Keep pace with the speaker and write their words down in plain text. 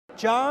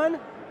John,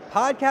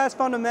 podcast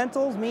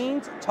fundamentals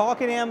means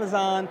talking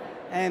Amazon.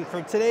 And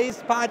for today's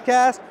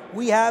podcast,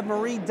 we have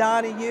Marie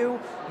Donoghue,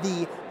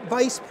 the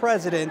Vice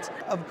President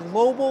of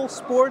Global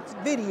Sports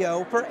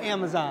Video for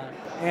Amazon.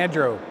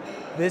 Andrew,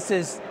 this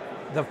is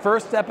the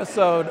first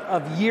episode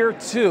of year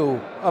 2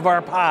 of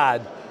our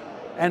pod.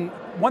 And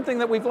one thing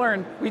that we've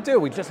learned, we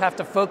just have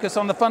to focus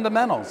on the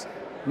fundamentals,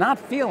 not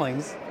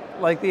feelings,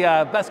 like the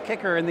best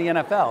kicker in the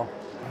NFL.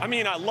 I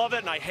mean, I love it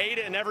and I hate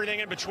it and everything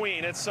in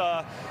between. It's,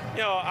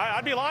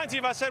 I'd be lying to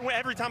you if I said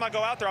every time I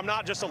go out there, I'm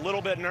not just a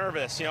little bit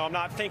nervous. I'm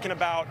not thinking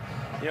about,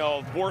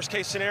 worst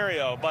case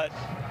scenario, but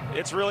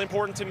it's really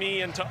important to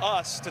me and to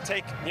us to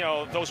take,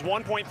 those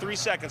 1.3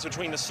 seconds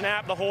between the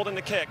snap, the hold, and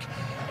the kick,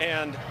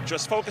 and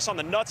just focus on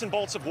the nuts and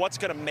bolts of what's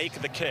going to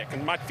make the kick.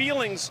 And my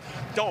feelings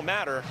don't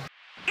matter.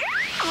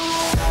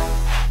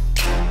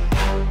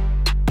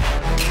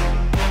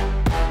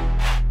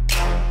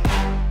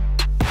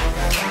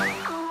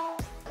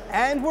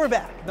 And we're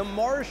back, the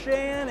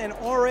Marchand and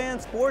Ourand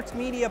Sports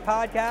Media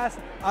Podcast.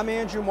 I'm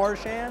Andrew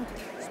Marchand,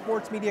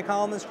 sports media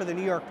columnist for the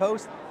New York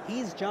Post.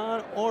 He's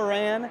John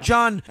Ourand.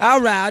 John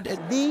Ourand.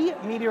 The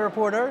media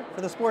reporter for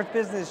the Sports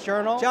Business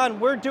Journal. John,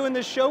 we're doing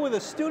this show with a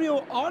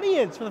studio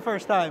audience for the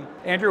first time.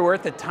 Andrew, we're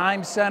at the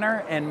Times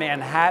Center in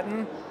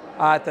Manhattan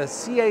at the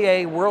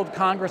CAA World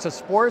Congress of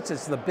Sports.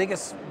 It's the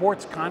biggest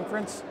sports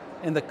conference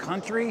in the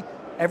country.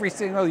 Every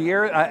single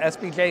year,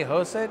 SBJ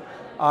hosts it.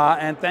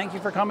 And thank you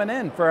for coming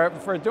in,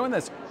 for doing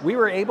this. We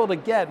were able to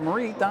get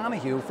Marie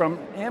Donoghue from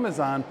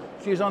Amazon.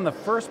 She was on the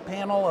first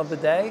panel of the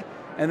day,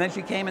 and then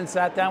she came and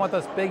sat down with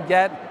us, big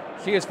get.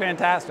 She is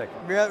fantastic.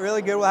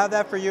 Really good. We'll have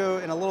that for you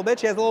in a little bit.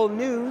 She has a little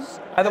news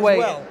By the way,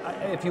 well.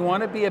 If you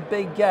want to be a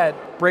big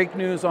get, break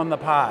news on the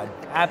pod.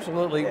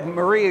 Absolutely. Yeah.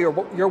 Marie,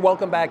 you're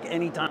welcome back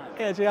anytime.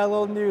 Yeah, she got a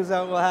little news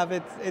out. We'll have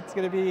it. It's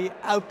going to be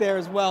out there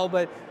as well,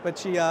 but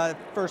she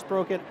first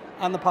broke it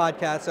on the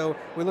podcast, so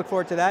we look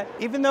forward to that.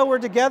 Even though we're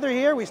together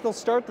here, we still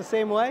start the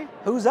same way.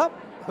 Who's up?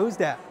 Who's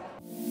down?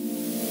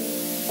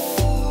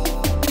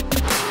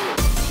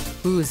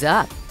 Who's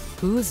up?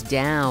 Who's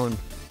down?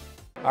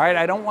 All right,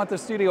 I don't want the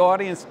studio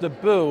audience to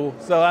boo,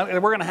 so we're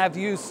going to have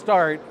you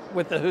start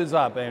with the who's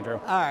up, Andrew.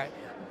 All right.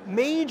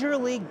 Major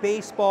League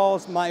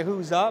Baseball's my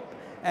who's up,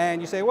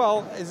 and you say,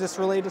 well, is this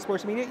related to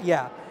sports media?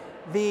 Yeah.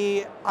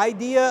 The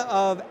idea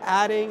of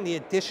adding the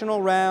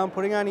additional round,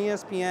 putting on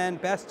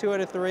ESPN, best 2 out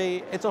of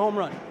 3, it's a home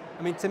run.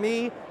 I mean, to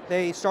me,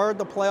 they started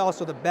the playoffs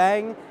with a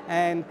bang,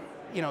 and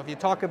if you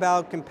talk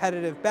about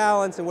competitive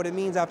balance and what it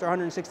means after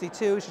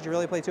 162, should you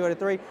really play 2 out of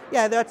 3?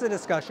 Yeah, that's a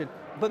discussion.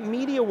 But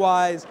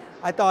media-wise,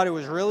 I thought it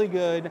was really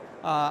good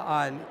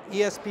on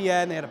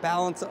ESPN. They had a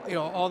balance,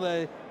 all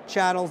the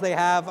channels they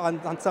have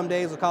on some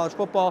days with college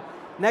football.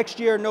 Next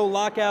year, no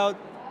lockout.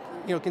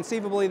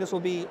 Conceivably, this will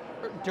be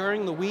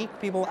during the week,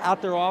 people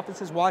out their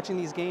offices watching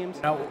these games.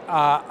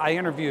 I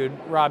interviewed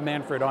Rob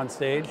Manfred on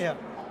stage, yeah.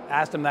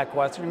 Asked him that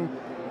question.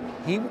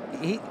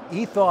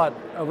 He thought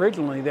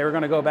originally they were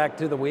going to go back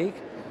to the week,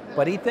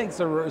 but he thinks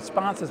the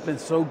response has been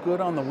so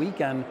good on the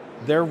weekend,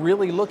 they're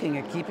really looking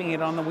at keeping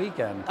it on the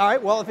weekend. All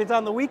right, well, if it's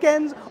on the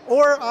weekends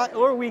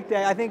or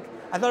weekday, I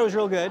thought it was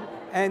real good.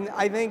 And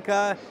I think,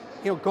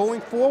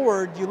 going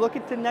forward, you look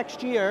at the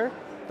next year,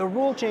 the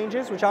rule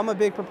changes, which I'm a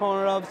big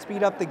proponent of,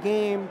 speed up the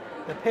game,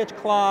 the pitch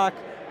clock,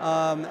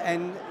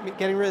 and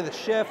getting rid of the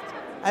shift.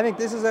 I think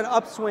this is an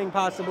upswing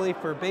possibly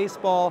for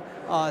baseball.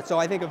 So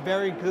I think a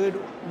very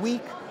good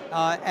week,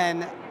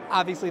 and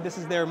obviously this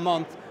is their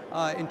month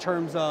in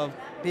terms of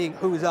being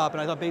who's up,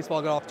 and I thought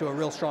baseball got off to a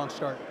real strong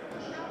start.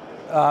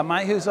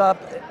 My who's up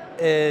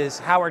is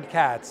Howard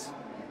Katz,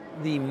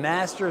 the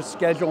master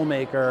schedule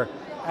maker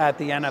at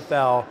the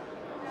NFL.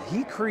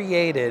 He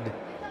created,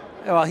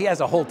 well, he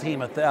has a whole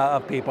team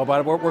of people,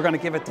 but we're going to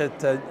give it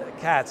to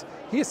Katz.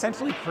 He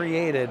essentially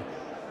created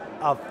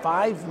a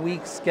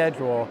 5-week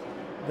schedule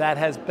that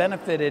has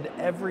benefited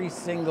every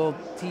single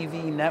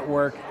TV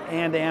network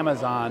and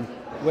Amazon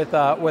with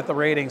the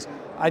ratings.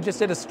 I just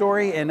did a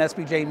story in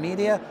SBJ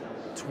Media.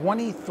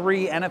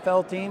 23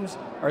 NFL teams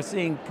are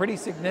seeing pretty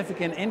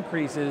significant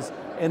increases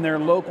in their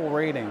local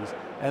ratings.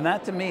 And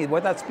that, to me,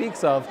 what that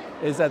speaks of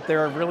is that there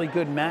are really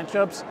good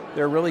matchups,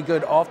 there are really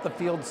good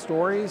off-the-field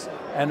stories,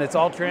 and it's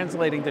all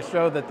translating to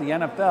show that the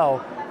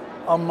NFL,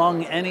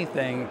 among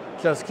anything,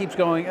 just keeps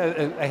going.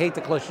 I hate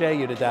to cliche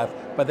you to death,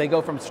 but they go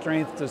from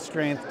strength to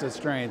strength to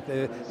strength.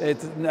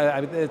 It's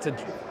a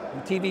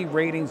TV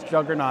ratings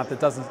juggernaut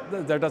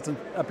there doesn't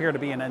appear to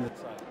be an end in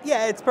sight.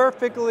 Yeah, it's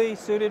perfectly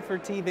suited for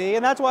TV,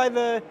 and that's why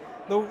the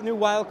new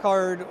wild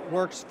card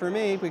works for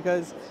me,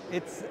 because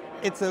it's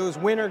those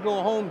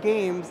win-or-go-home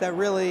games that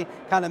really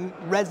kind of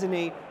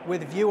resonate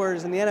with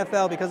viewers in the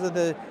NFL because of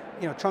the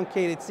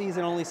truncated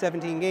season, only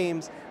 17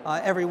 games.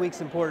 Every week's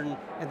important,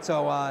 and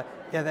so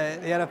the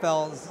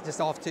NFL is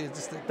just off to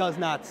it does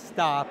not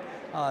stop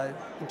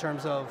in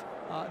terms of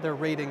their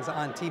ratings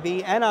on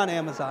TV and on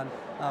Amazon.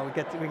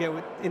 We get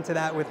into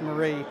that with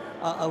Marie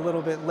a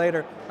little bit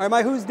later. All right,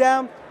 my who's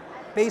down.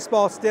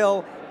 Baseball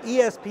still,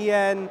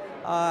 ESPN.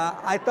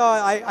 I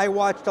thought I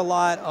watched a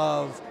lot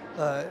of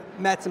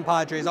Mets and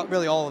Padres,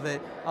 really all of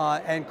it,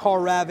 and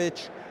Carl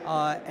Ravitch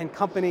and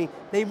company,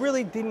 they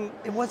really didn't,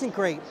 it wasn't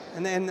great.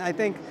 And then I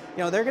think,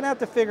 they're going to have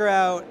to figure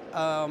out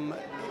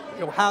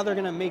how they're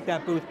going to make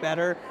that booth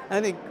better. And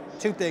I think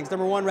two things.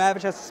 Number one,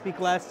 Ravitch has to speak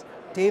less.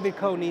 David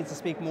Cohn needs to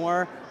speak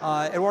more.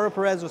 Eduardo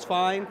Perez was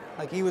fine.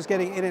 Like, he was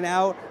getting in and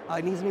out.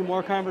 He needs to be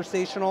more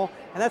conversational.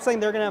 And that's something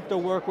they're going to have to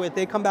work with.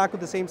 They come back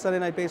with the same Sunday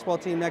Night Baseball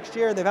team next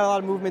year. They've had a lot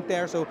of movement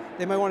there, so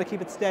they might want to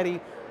keep it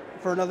steady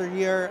for another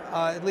year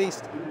at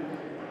least.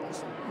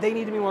 They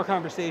need to be more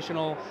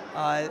conversational.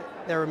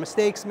 There were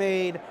mistakes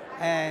made,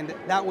 and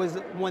that was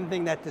one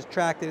thing that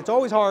distracted. It's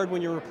always hard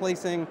when you're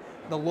replacing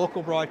the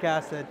local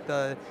broadcast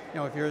that,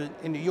 if you're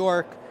in New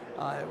York,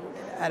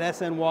 at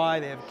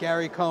SNY, they have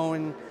Gary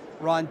Cohen,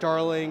 Ron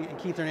Darling, and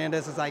Keith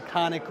Hernandez's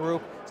iconic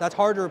group. So that's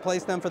hard to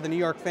replace them for the New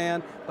York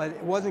fan, but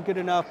it wasn't good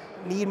enough.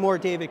 Need more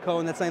David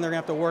Cohen. That's something they're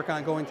going to have to work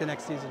on going to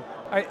next season.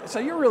 All right, so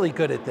you're really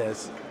good at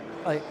this.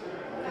 Like,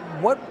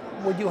 what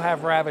would you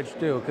have Ravitch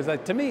do? Because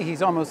to me,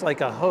 he's almost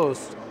like a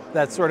host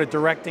that's sort of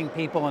directing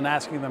people and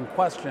asking them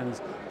questions.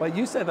 But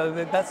you said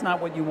that that's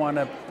not what you want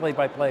a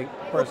play-by-play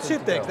person well, two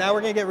to things. do. Now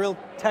we're going to get real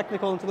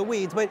technical into the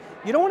weeds, but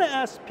you don't want to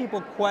ask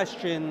people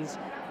questions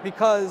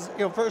because,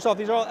 first off,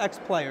 these are all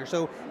ex-players,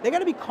 so they got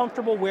to be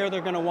comfortable where they're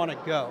going to want to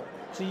go.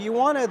 So you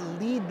want to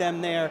lead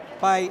them there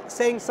by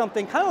saying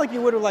something kind of like you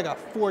would with like a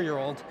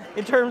 4-year-old,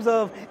 in terms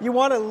of you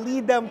want to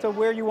lead them to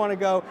where you want to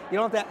go. You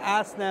don't have to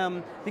ask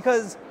them,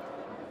 because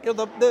they're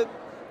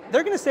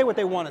going to say what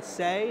they want to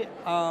say,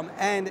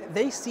 and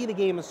they see the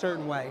game a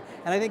certain way.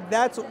 And I think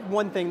that's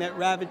one thing that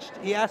Ravitch,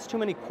 he asks too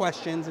many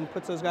questions and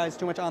puts those guys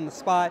too much on the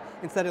spot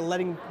instead of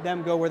letting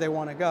them go where they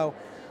want to go.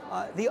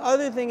 The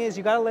other thing is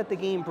you got to let the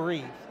game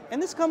breathe.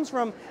 And this comes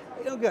from,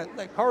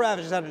 like Carl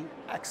Ravitch has had an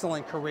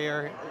excellent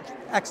career,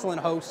 excellent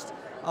host,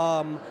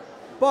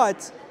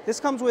 but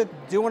this comes with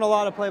doing a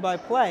lot of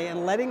play-by-play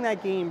and letting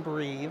that game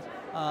breathe.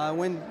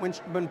 When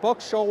Buck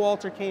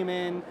Showalter came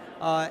in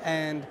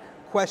and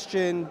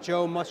questioned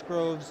Joe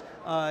Musgrove's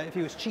if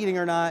he was cheating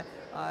or not,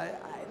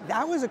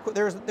 there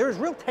was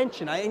real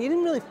tension, and you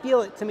didn't really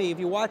feel it to me if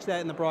you watch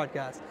that in the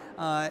broadcast.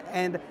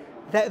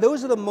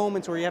 Those are the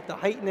moments where you have to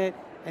heighten it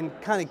and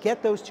kind of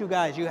get those two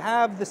guys. You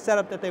have the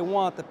setup that they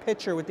want, the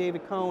pitcher with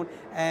David Cohn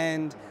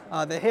and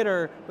the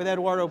hitter with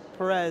Eduardo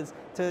Perez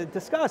to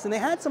discuss. And they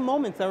had some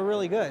moments that were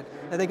really good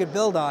that they could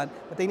build on,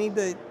 but they need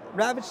to,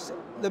 Ravitch,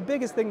 the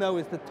biggest thing though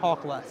is to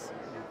talk less.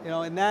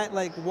 And that,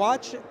 like,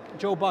 watch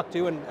Joe Buck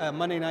do in a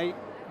Monday night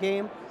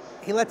game.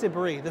 He lets it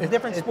breathe. It's a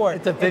different sport.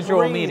 It's a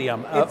visual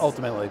medium,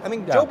 ultimately. I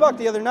mean, Joe Buck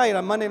the other night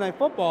on Monday Night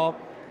Football,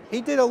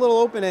 he did a little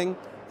opening,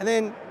 and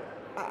then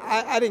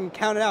I didn't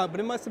count it out, but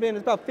it must have been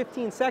about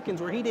 15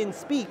 seconds where he didn't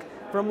speak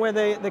from where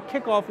the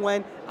kickoff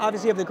went.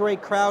 Obviously, you have the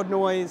great crowd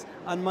noise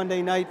on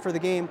Monday night for the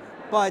game,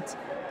 but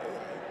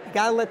you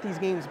got to let these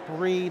games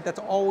breathe. That's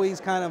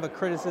always kind of a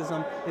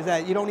criticism, is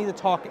that you don't need to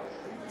talk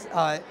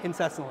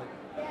incessantly.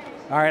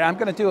 All right, I'm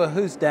going to do a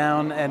who's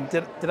down, and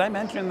did I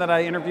mention that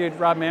I interviewed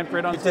Rob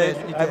Manfred on stage?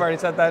 You did. I've already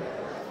said that.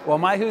 Well,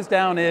 my who's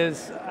down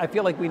is, I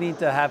feel like we need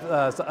to have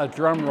a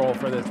drum roll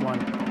for this one.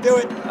 Do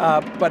it.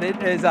 But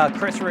it is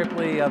Chris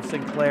Ripley of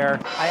Sinclair.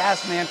 I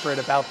asked Manfred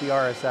about the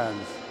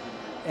RSNs,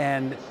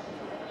 and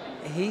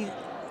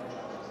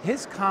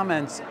his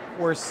comments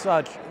were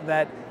such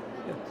that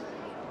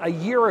a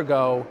year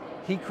ago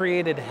he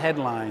created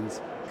headlines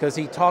because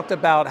he talked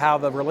about how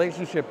the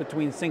relationship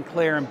between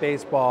Sinclair and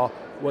baseball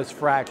was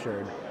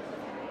fractured.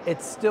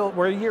 It's still,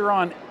 we're a year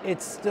on,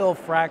 it's still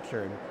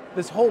fractured.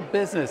 This whole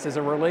business is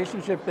a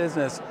relationship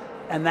business,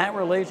 and that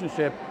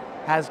relationship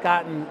has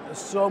gotten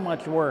so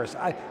much worse.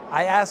 I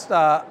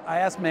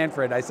asked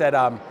Manfred, I said,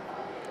 and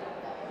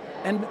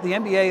the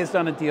NBA has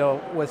done a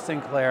deal with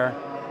Sinclair,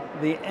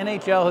 the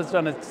NHL has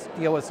done a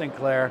deal with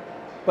Sinclair,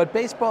 but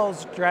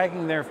baseball's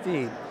dragging their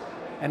feet.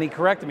 And he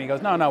corrected me, he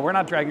goes, no, we're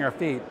not dragging our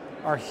feet,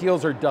 our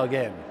heels are dug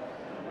in.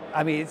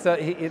 I mean, so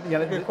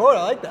good quote.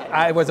 I like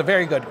that. It was a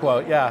very good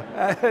quote,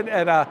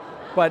 yeah.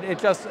 But it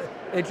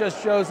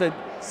just shows that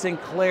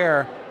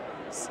Sinclair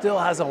still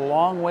has a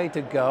long way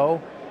to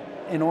go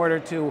in order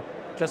to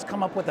just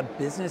come up with a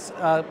business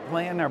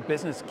plan or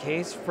business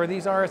case for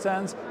these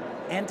RSNs,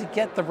 and to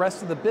get the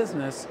rest of the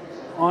business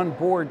on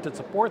board to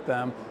support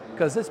them,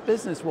 because this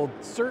business will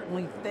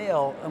certainly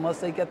fail unless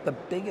they get the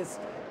biggest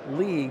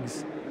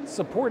leagues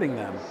supporting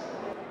them.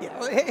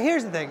 Yeah,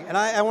 here's the thing, and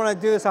I want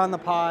to do this on the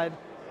pod.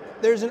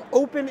 There's an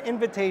open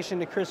invitation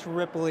to Chris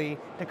Ripley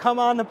to come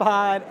on the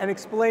pod and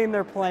explain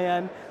their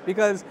plan,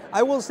 because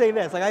I will say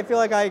this, like, I feel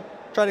like I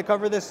try to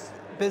cover this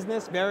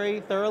business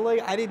very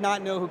thoroughly. I did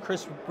not know who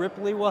Chris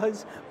Ripley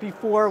was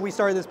before we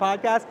started this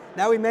podcast.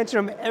 Now we mention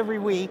him every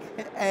week,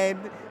 and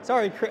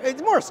sorry, Chris,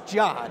 it's more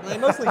John, like,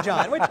 mostly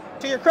John, which,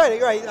 to your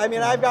credit, right, I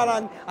mean,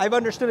 I've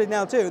understood it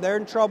now too. They're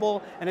in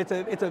trouble, and it's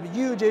a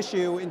huge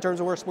issue in terms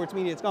of where sports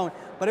media is going.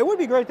 But it would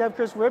be great to have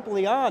Chris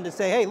Ripley on to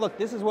say, hey, look,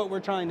 this is what we're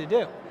trying to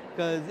do.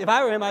 Because if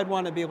I were him, I'd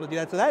want to be able to do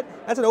that. So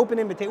that's an open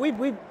invitation.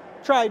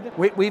 tried.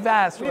 We've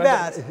asked. We've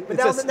asked. But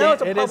now it's a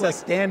public. It is a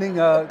standing.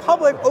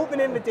 Public open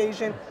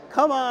invitation.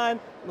 Come on,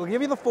 we'll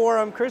give you the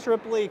forum. Chris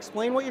Ripley,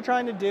 explain what you're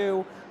trying to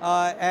do.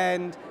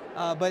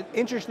 But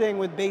interesting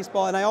with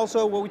baseball, and I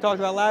also, what we talked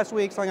about last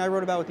week, something I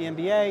wrote about with the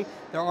NBA,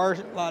 there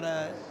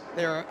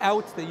are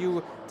outs that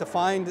you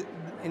defined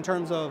in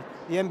terms of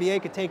the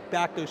NBA could take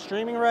back those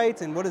streaming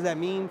rights, and what does that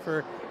mean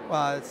for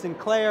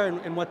Sinclair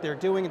and what they're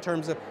doing in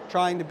terms of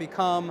trying to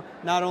become,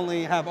 not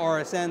only have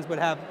RSNs, but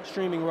have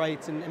streaming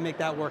rights and make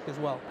that work as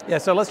well. Yeah,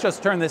 so let's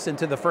just turn this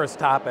into the first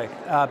topic,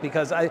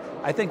 because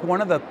I think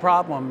one of the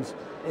problems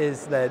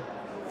is that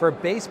for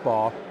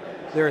baseball,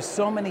 there are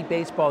so many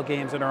baseball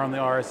games that are on the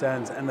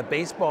RSNs, and the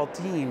baseball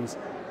teams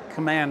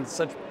command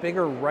such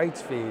bigger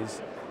rights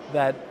fees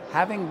that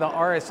having the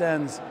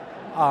RSNs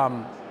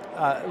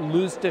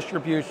lose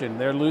distribution,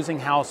 they're losing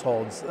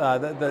households.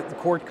 The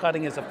cord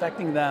cutting is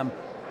affecting them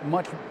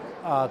much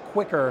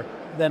quicker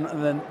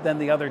than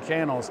the other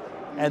channels,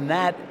 and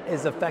that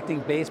is affecting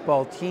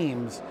baseball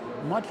teams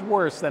much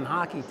worse than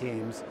hockey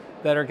teams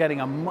that are getting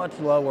a much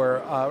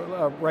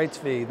lower rights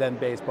fee than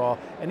baseball,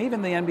 and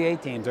even the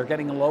NBA teams are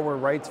getting a lower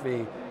rights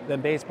fee than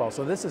baseball.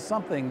 So this is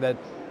something that,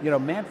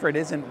 Manfred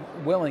isn't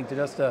willing to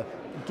just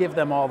give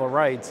them all the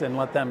rights and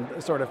let them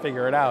sort of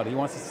figure it out. He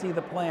wants to see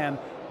the plan,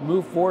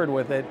 move forward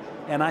with it,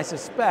 and I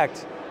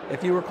suspect,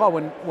 if you recall,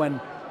 when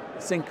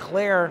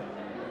Sinclair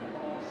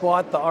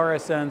bought the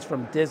RSNs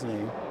from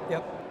Disney,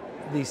 yep,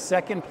 the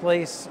second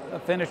place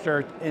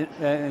finisher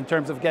in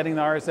terms of getting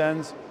the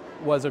RSNs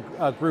was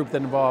a group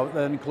that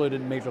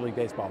included Major League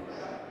Baseball.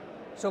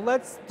 So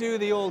let's do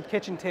the old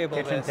kitchen table.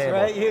 Table.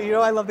 Right? You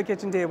know I love the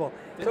kitchen table.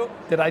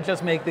 Did I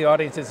just make the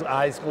audience's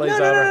eyes glaze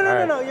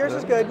over? No. Yours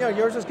is good. No,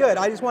 yours is good.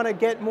 I just want to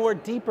get more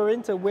deeper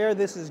into where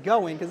this is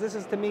going, because this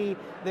is, to me,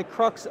 the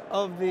crux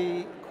of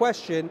the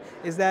question.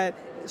 Is that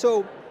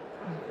so?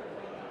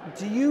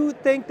 Do you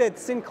think that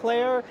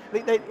Sinclair,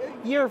 that a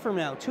year from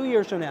now, 2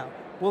 years from now,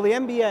 will the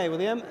NBA,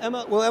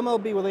 will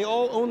MLB, will they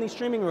all own these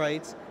streaming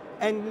rights?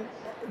 And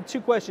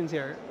two questions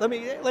here.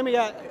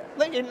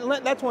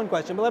 That's one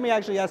question, but let me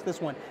actually ask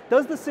this one.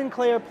 Does the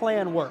Sinclair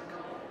plan work?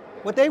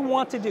 What they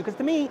want to do, because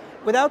to me,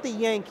 without the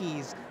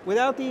Yankees,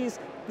 without the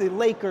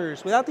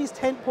Lakers, without these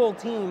tentpole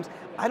teams,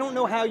 I don't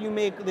know how you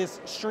make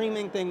this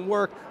streaming thing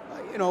work,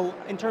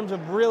 in terms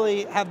of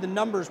really have the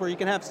numbers where you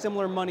can have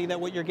similar money that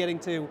what you're getting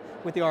to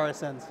with the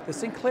RSNs. The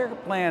Sinclair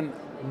plan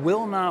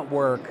will not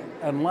work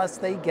unless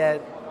they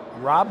get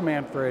Rob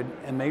Manfred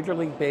and Major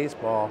League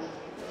Baseball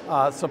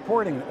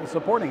supporting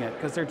it,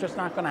 because they're just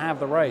not going to have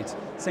the rights.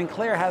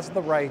 Sinclair has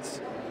the rights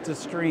to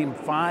stream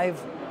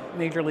 5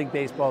 Major League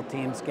Baseball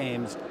teams'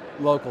 games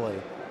locally,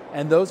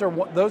 and those are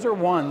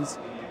ones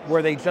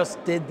where they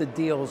just did the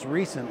deals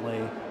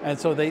recently, and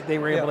so they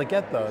were able to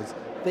get those.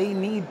 They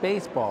need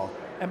baseball.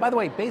 And by the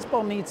way,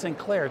 baseball needs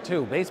Sinclair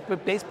too.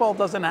 Baseball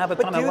doesn't have a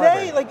ton of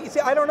leverage. But do they?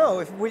 See, I don't know.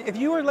 If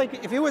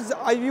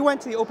you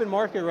went to the open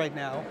market right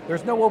now.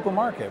 There's no open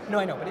market. No,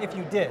 I know. But if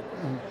you did,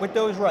 with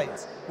those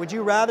rights, would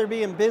you rather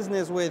be in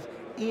business with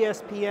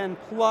ESPN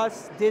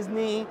Plus,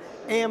 Disney,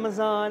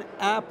 Amazon,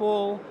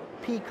 Apple,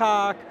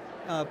 Peacock,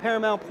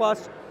 Paramount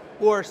Plus,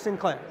 or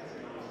Sinclair?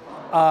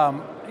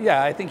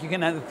 Yeah, I think you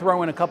can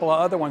throw in a couple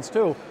of other ones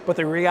too. But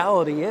the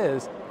reality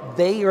is,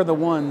 they are the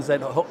ones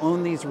that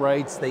own these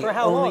rights. They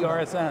own the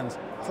RSNs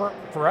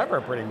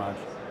forever, pretty much.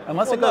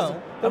 Unless it goes.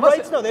 The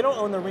rights, no, they don't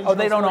own the regional. Oh,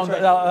 they don't own.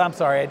 Rights. I'm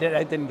sorry, I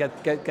didn't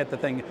get the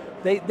thing.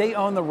 They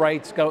own the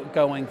rights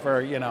going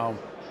for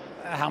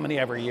how many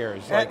ever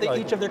years?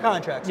 Each of their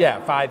contracts. Yeah,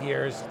 5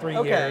 years,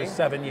 3 years,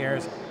 7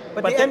 years.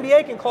 But the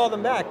NBA can call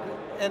them back,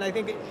 and I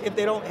think if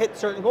they don't hit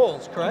certain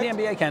goals, correct?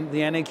 The NBA can, the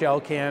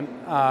NHL can,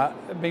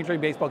 Major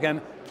League Baseball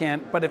can.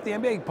 But if the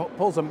NBA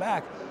pulls them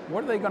back,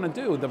 what are they going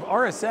to do? The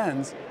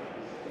RSNs.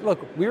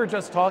 Look, we were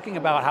just talking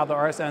about how the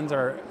RSNs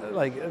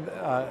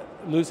are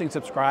losing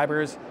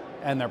subscribers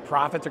and their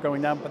profits are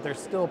going down, but they're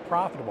still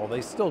profitable.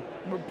 They still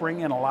bring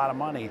in a lot of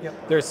money.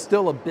 Yep. There's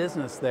still a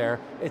business there.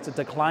 It's a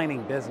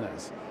declining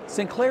business.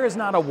 Sinclair is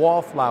not a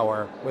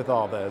wallflower with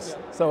all this.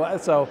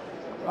 Yep. So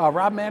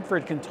Rob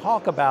Manfred can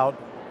talk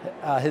about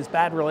his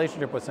bad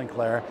relationship with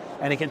Sinclair,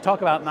 and he can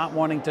talk about not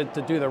wanting to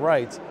do the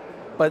rights,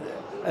 but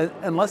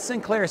unless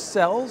Sinclair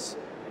sells,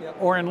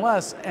 or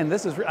unless, and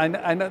this is, I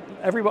know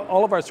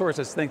all of our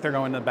sources think they're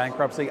going into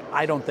bankruptcy.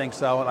 I don't think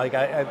so.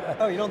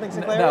 Oh, you don't think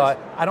Sinclair No, is?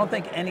 I don't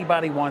think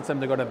anybody wants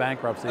them to go to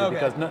bankruptcy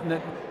because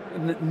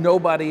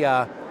nobody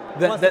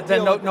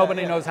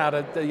nobody knows how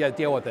to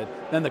deal with it.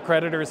 Then the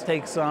creditors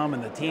take some,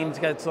 and the teams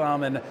get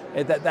some, and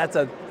that's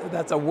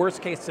a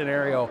worst case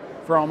scenario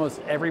for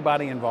almost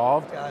everybody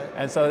involved. Got it.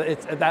 And so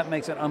that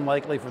makes it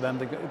unlikely for them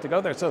to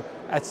go there. So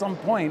at some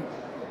point,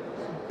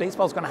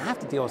 baseball's going to have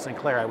to deal with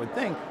Sinclair, I would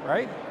think,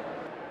 right?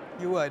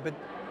 You would, but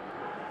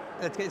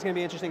it's going to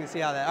be interesting to see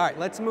how that. All right,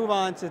 let's move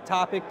on to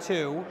topic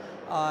 2,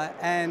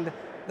 and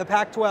the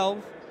Pac-12.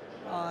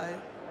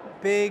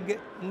 Big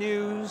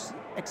news,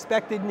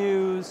 expected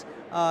news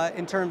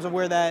in terms of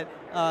where that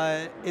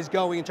is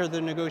going in terms of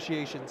the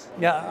negotiations.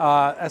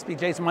 Yeah,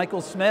 SBJ's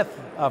Michael Smith,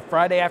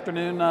 Friday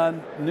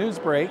afternoon news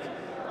break,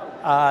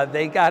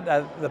 They got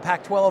the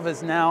Pac-12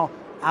 is now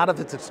out of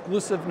its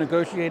exclusive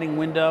negotiating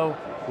window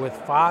with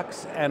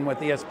Fox and with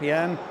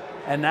ESPN,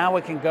 and now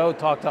it can go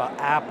talk to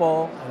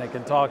Apple, and it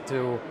can talk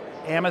to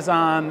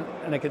Amazon,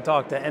 and it can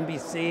talk to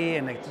NBC,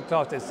 and it can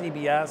talk to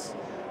CBS,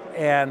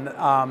 and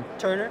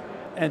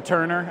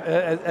Turner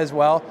as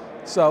well.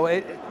 So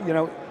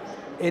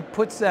it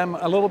puts them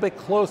a little bit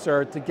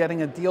closer to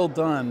getting a deal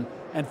done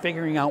and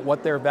figuring out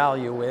what their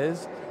value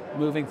is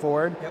moving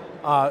forward.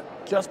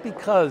 Yep. Just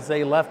because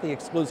they left the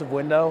exclusive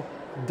window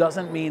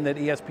doesn't mean that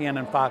ESPN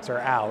and Fox are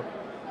out.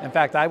 In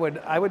fact, I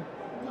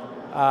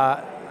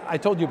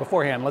told you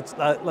beforehand,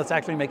 let's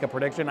actually make a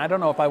prediction. I don't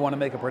know if I want to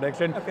make a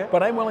prediction, okay,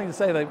 but I'm willing to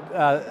say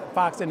that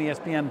Fox and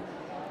ESPN,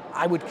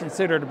 I would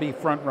consider to be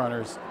front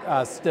runners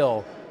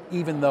still,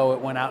 even though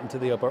it went out into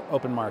the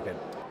open market.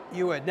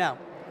 You would. Now,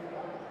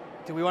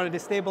 do we want to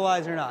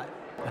destabilize or not?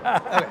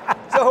 Okay.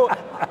 So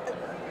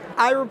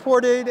I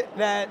reported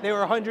that they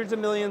were hundreds of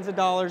millions of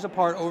dollars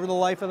apart over the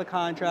life of the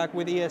contract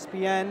with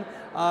ESPN.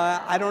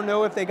 I don't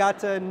know if they got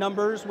to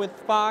numbers with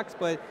Fox,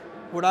 but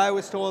what I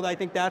was told, I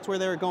think that's where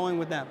they're going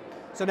with them.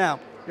 So now,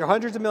 you're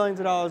hundreds of millions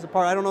of dollars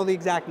apart. I don't know the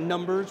exact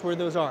numbers where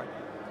those are.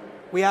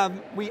 We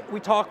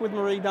talked with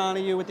Marie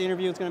Donoghue with the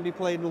interview. It's going to be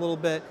played in a little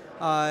bit,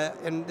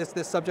 and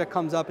this subject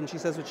comes up, and she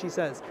says what she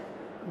says.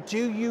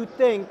 Do you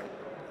think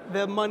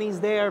the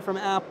money's there from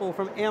Apple,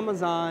 from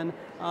Amazon,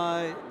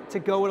 to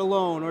go it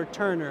alone, or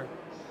Turner?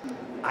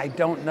 I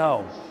don't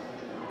know.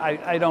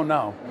 I don't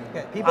know.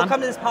 Okay. People come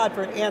to this pod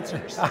for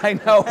answers. I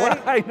know.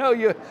 Okay? I know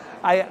you.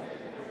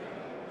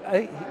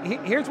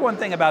 Here's one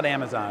thing about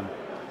Amazon.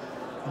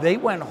 They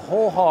went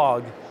whole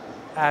hog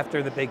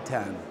after the Big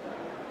Ten.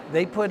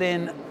 They put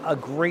in a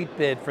great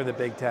bid for the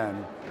Big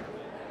Ten.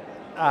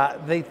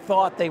 They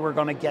thought they were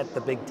going to get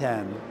the Big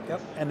Ten,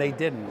 yep, and they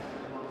didn't.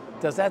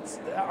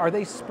 Are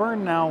they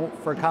spurned now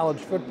for college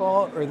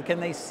football, or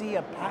can they see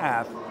a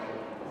path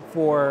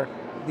for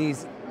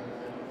these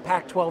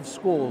Pac-12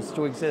 schools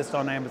to exist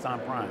on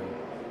Amazon Prime?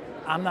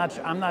 I'm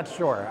not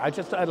sure. I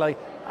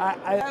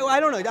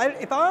don't know.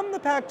 If I'm the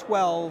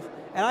Pac-12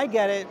 and I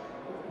get it,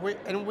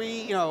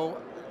 we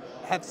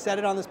have said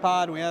it on this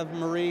pod. We have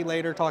Marie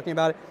later talking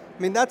about it.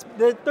 I mean,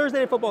 the Thursday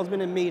Night Football has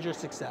been a major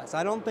success.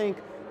 I don't think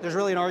there's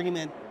really an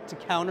argument to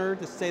counter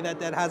to say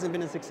that hasn't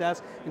been a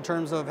success in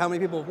terms of how many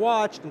people have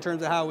watched, in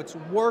terms of how it's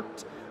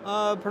worked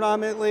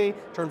predominantly,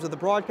 in terms of the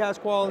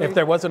broadcast quality. If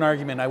there was an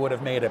argument, I would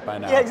have made it by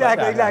now. Yeah,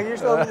 exactly. You're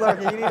still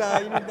lurking. You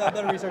need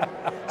better research.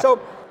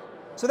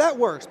 So that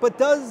works. But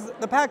does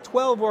the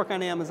Pac-12 work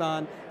on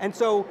Amazon? And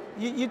so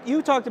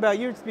you talked about,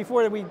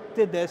 before we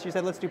did this, you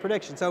said let's do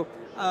predictions. So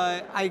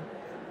I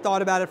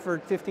thought about it for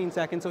 15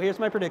 seconds. So here's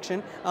my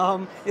prediction: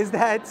 is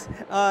that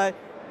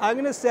I'm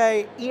going to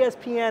say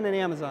ESPN and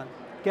Amazon.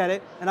 Get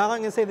it? And I'm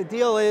going to say the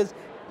deal is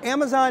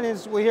Amazon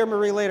is, we'll hear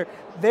Marie later,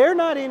 they're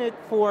not in it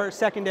for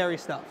secondary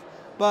stuff.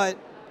 But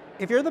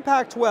if you're the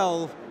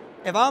Pac-12,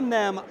 if I'm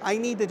them, I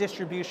need the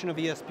distribution of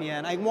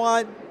ESPN. I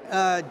want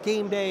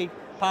game day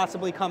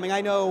possibly coming.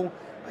 I know,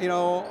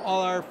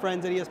 all our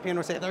friends at ESPN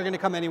will say they're going to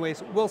come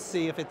anyways. We'll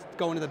see if it's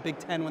going to the Big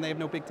Ten when they have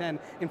no Big Ten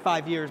in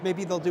 5 years.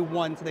 Maybe they'll do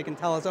one so they can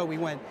tell us, oh, we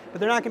went. But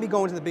they're not going to be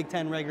going to the Big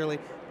Ten regularly.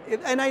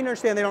 And I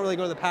understand they don't really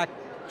go to the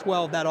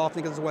Pac-12 that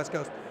often because it's the West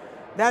Coast.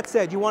 That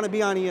said, you want to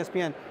be on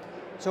ESPN.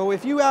 So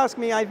if you ask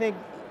me, I think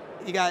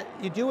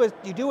you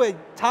do a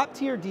top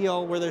tier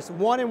deal where there's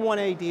 1 and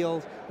 1A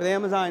deals with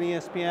Amazon and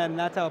ESPN, and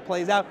that's how it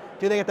plays out.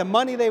 Do they get the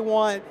money they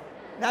want?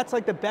 That's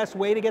like the best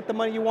way to get the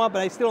money you want,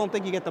 but I still don't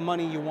think you get the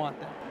money you want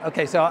then.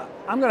 Okay, so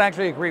I'm going to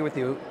actually agree with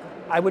you.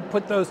 I would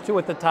put those two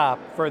at the top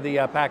for the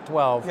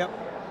Pac-12. Yep.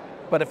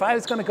 But if I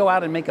was going to go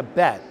out and make a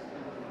bet,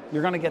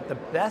 you're going to get the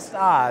best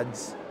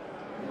odds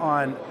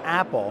on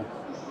Apple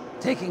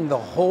taking the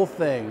whole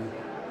thing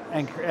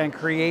and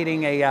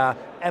creating a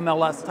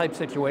MLS type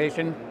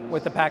situation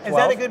with the Pac-12. Is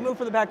that a good move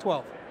for the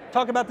Pac-12?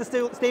 Talk about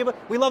the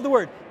we love the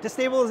word,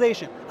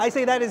 destabilization. I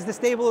say that is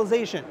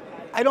destabilization.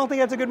 I don't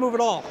think that's a good move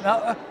at all.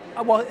 No,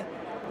 well,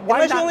 why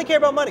unless not? You only care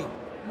about money.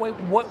 Wait,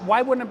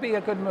 why wouldn't it be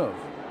a good move?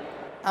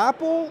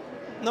 Apple,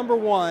 number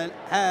one,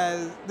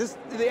 has this.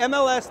 The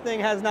MLS thing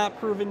has not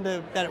proven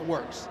that it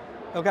works.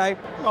 Okay?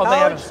 Well, they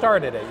haven't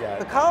started it yet.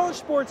 The college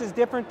sports is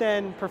different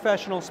than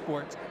professional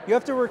sports. You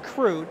have to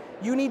recruit.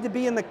 You need to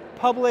be in the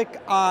public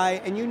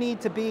eye, and you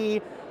need to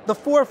be the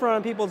forefront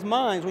of people's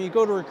minds when you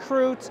go to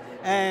recruit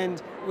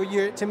and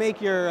to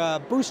make your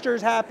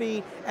boosters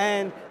happy.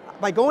 And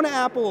by going to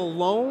Apple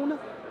alone,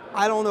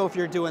 I don't know if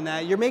you're doing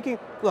that.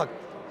 Look,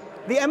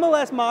 the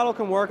MLS model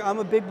can work. I'm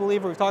a big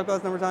believer, we've talked about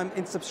this a number of times,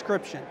 in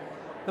subscription.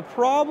 The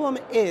problem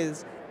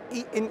is,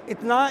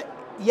 it's not,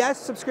 yes,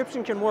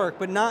 subscription can work,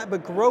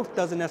 but growth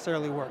doesn't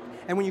necessarily work.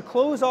 And when you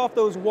close off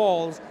those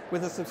walls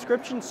with a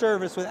subscription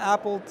service with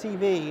Apple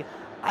TV,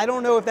 I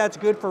don't know if that's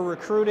good for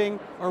recruiting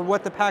or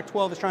what the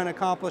Pac-12 is trying to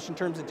accomplish in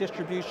terms of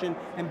distribution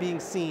and being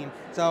seen.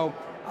 So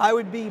I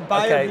would be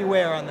buyer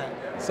beware on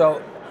that.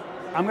 So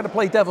I'm going to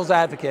play devil's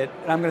advocate,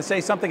 and I'm going to say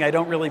something I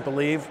don't really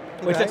believe,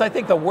 which is, I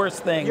think, the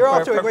worst thing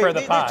for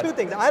the pod. There's two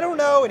things. I don't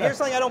know, and here's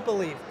something I don't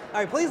believe. All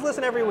right, please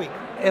listen every week.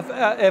 If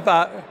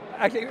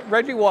Actually,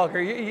 Reggie Walker,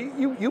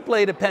 you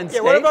played at Penn State.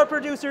 Yeah, one of our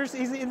producers,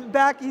 he's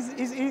back.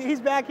 He's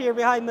back here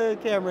behind the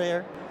camera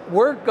here.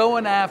 We're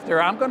going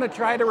after. I'm going to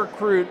try to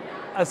recruit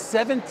a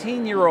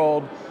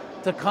 17-year-old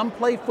to come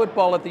play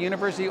football at the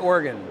University of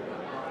Oregon.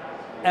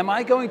 Am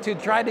I going to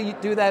try to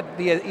do that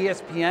via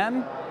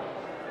ESPN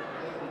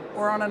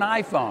or on an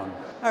iPhone?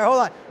 All right, hold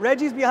on.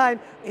 Reggie's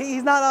behind.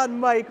 He's not on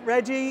mic.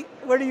 Reggie,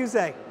 what do you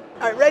say?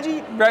 All right,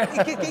 Reggie.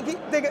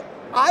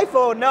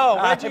 iPhone, no.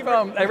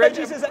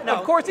 Reggie says no.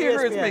 Of course he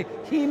agrees with me.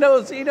 He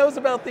knows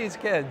about these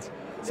kids.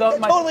 So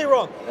totally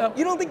wrong.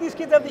 You don't think these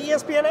kids have the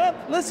ESPN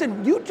app?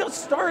 Listen, you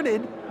just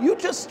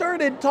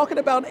started talking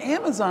about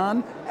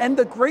Amazon and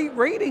the great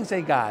ratings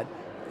they got.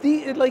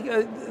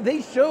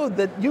 They showed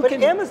that you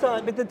can.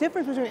 Amazon, but the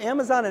difference between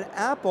Amazon and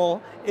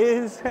Apple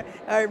is,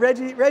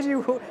 Reggie,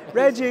 who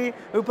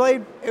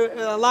played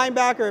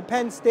linebacker at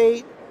Penn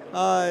State,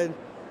 I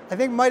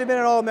think might have been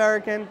an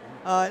All-American.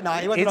 No,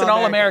 he wasn't. He's an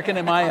All-American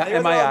in my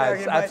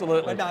eyes,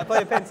 absolutely. But no, I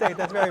played at Penn State.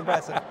 That's very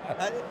impressive.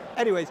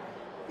 Anyways,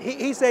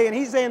 he's saying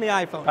the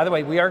iPhone. By the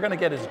way, we are going to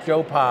get his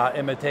Joe Pa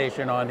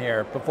imitation on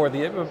here before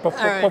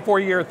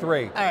year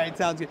 3. All right,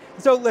 sounds good.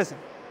 So listen.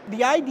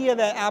 The idea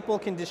that Apple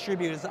can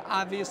distribute is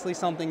obviously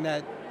something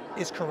that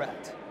is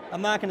correct.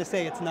 I'm not going to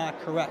say it's not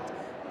correct.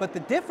 But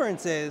the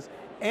difference is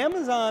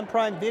Amazon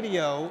Prime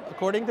Video,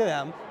 according to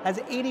them,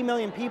 has 80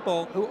 million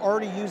people who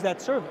already use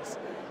that service.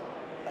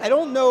 I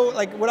don't know,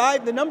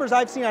 the numbers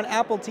I've seen on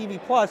Apple TV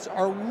Plus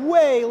are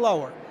way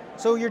lower.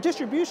 So your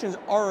distribution is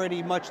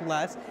already much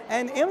less.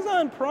 And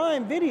Amazon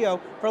Prime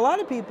Video, for a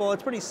lot of people,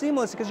 it's pretty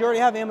seamless because you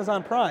already have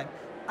Amazon Prime.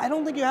 I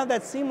don't think you have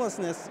that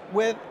seamlessness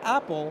with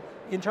Apple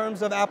in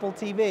terms of Apple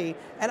TV.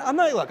 And I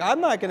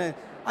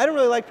don't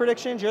really like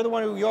predictions. You're the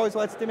one who always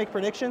lets to make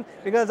predictions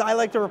because I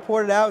like to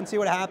report it out and see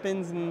what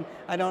happens, and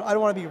I don't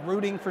want to be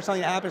rooting for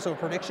something to happen so a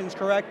prediction's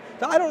correct.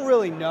 So I don't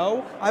really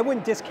know. I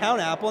wouldn't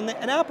discount Apple,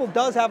 and Apple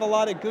does have a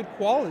lot of good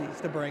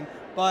qualities to bring,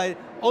 but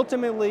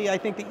ultimately I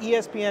think the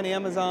ESPN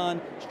Amazon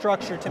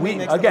structure to me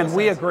makes the most sense.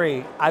 We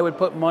agree. I would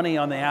put money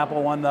on the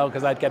Apple one though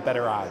because I'd get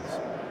better odds.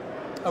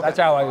 Okay. That's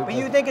how I would. But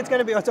you think it's going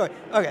to be? Oh, sorry.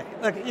 Okay.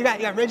 Look, you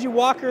got Reggie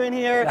Walker in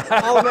here,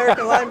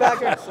 All-American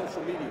linebacker.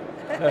 Social media.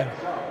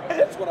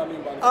 That's what I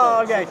mean by.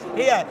 Oh, okay.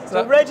 Yeah.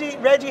 So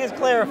Reggie has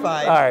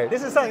clarified. All right.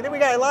 This is something. We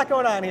got a lot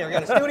going on here. We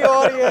got a studio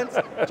audience.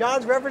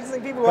 John's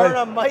referencing people who aren't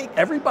on mic.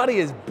 Everybody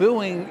is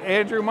booing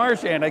Andrew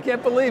Marchand. I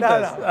can't believe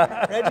this.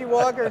 No. Reggie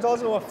Walker is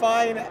also a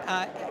fine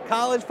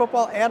college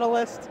football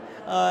analyst.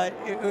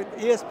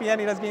 ESPN.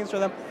 He does games for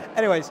them.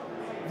 Anyways,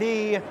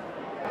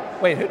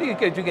 Wait, who do you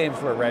do games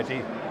for,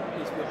 Reggie?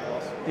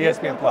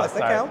 ESPN Plus.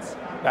 That counts.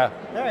 Yeah.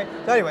 All right.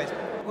 So, anyways,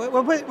 we're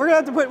gonna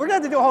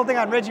have to do a whole thing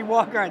on Reggie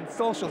Walker on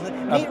socials.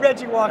 Meet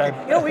Reggie Walker.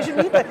 We should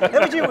meet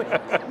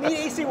meet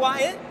AC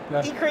Wyatt.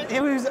 Yeah.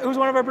 Who's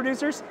one of our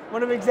producers,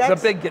 one of the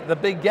execs. The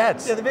big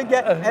gets. Yeah, the big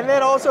get. And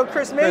then also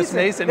Chris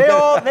Mason. They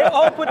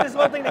all put this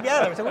whole thing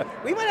together. So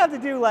we might have to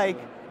do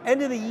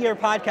end of the year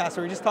podcast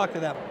where we just talk to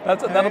them.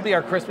 That'll be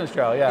our Christmas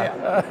show.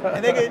 Yeah.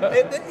 And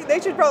they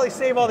should probably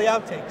save all the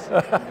outtakes.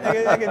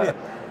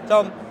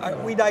 So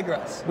we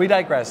digress.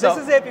 This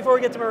is it before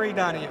we get to Marie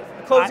Donoghue.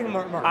 Closing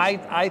remarks.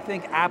 I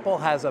think Apple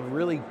has a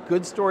really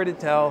good story to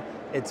tell.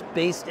 It's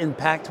based in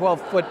Pac-12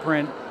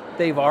 footprint.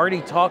 They've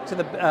already talked to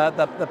the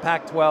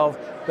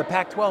Pac-12. The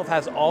Pac-12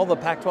 has all the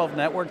Pac-12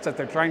 networks that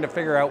they're trying to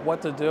figure out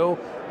what to do,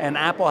 and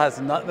Apple has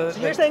nothing. So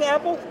you're saying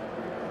Apple?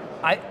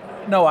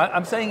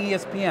 I'm saying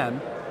ESPN.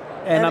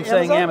 And I'm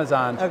saying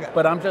Amazon, okay.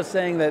 But I'm just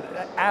saying that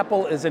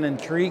Apple is an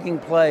intriguing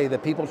play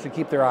that people should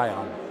keep their eye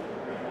on.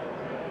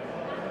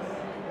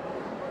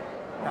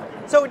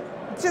 So,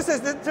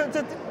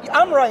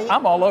 I'm right.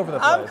 I'm all over the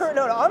place.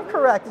 I'm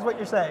correct, is what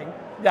you're saying.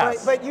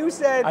 Yes. But you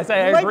said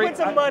you might put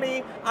some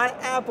money on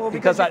Apple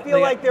because you feel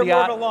like they're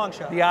more of a long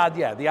shot. The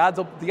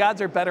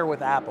odds are better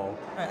with Apple.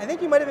 Right, I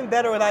think you might have been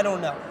better with I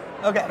don't know.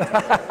 Okay.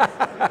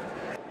 All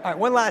right,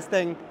 one last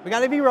thing. We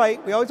got to be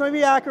right. We always want to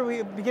be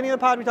accurate. Beginning of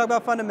the pod, we talk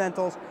about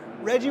fundamentals.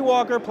 Reggie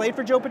Walker played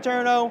for Joe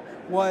Paterno,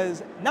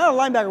 was not a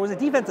linebacker, was a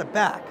defensive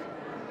back.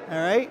 All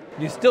right?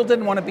 You still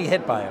didn't want to be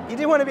hit by him. You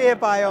didn't want to be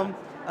hit by him.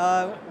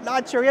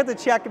 Not sure. We have to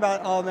check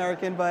about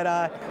All-American,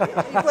 but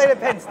he played at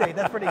Penn State.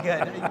 That's pretty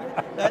good.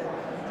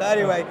 So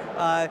anyway,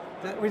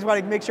 we just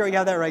want to make sure we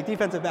got that right.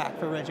 Defensive back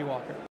for Reggie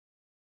Walker.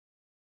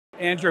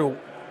 Andrew,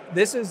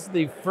 this is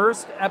the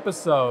first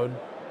episode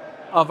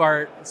of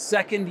our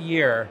second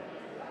year.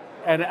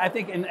 And I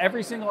think in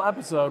every single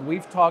episode,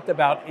 we've talked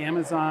about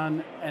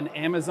Amazon and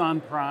Amazon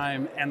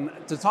Prime. And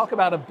to talk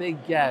about a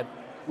big get,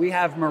 we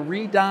have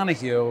Marie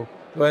Donoghue,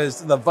 who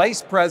is the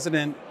Vice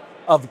President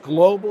of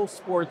Global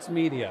Sports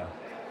Media.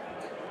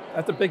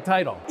 That's a big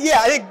title.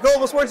 Yeah, I think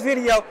Global Sports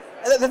Video.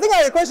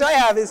 The question I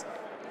have is,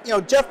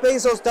 Jeff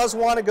Bezos does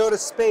want to go to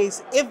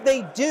space. If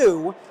they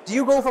do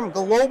you go from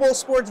global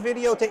sports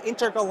video to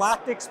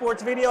intergalactic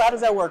sports video? How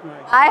does that work, Marie?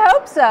 I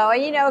hope so.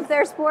 If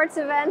there's sports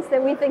events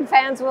that we think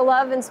fans will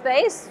love in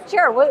space,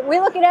 sure.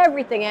 We look at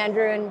everything,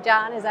 Andrew and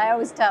John, as I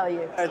always tell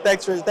you. All right,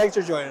 thanks for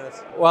joining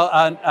us.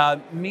 Well,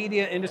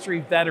 media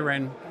industry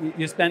veteran,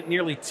 you spent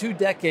nearly 2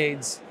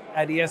 decades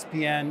at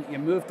ESPN. You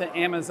moved to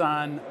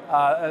Amazon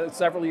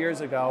several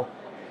years ago.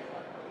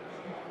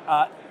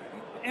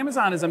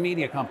 Amazon is a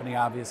media company,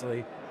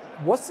 obviously.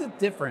 What's the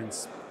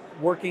difference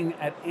working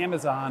at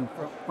Amazon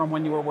from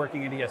when you were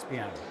working at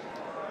ESPN?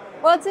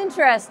 Well, it's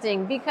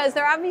interesting because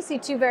they're obviously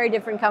two very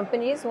different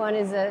companies. One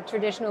is a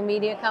traditional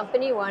media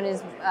company. One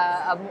is,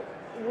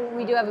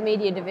 we do have a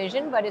media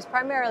division, but it's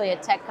primarily a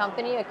tech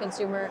company, a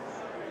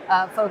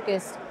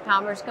consumer-focused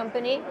commerce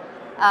company.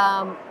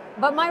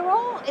 But my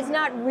role is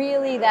not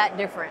really that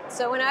different.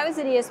 So when I was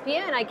at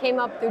ESPN, I came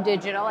up through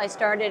digital. I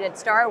started at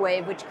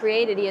Starwave, which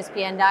created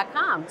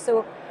ESPN.com.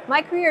 So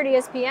my career at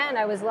ESPN,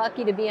 I was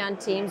lucky to be on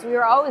teams. We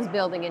were always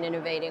building and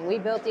innovating. We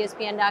built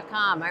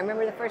ESPN.com. I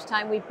remember the first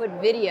time we put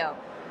video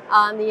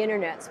on the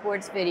internet,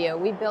 sports video.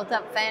 We built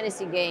up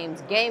fantasy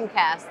games,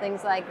 Gamecast,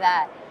 things like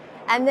that.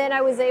 And then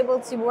I was able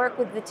to work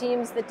with the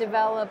teams that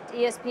developed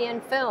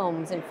ESPN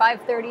Films and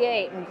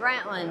 538 and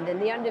Grantland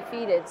and The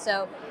Undefeated.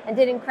 So, and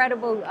did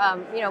incredible,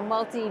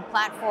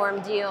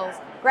 multi-platform deals,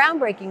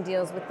 groundbreaking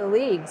deals with the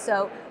league.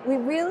 So we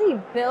really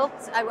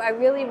built. I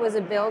really was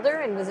a builder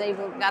and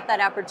got that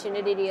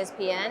opportunity at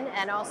ESPN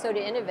and also to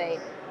innovate.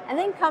 And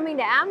then coming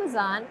to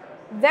Amazon,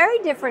 very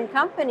different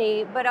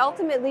company, but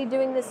ultimately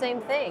doing the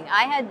same thing.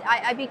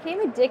 I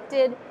became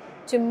addicted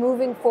to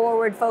moving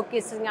forward,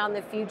 focusing on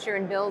the future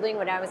and building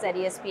when I was at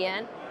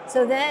ESPN.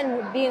 So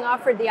then being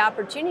offered the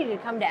opportunity to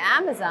come to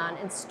Amazon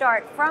and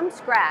start from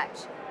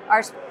scratch,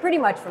 pretty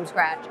much from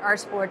scratch, our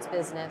sports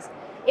business.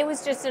 It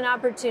was just an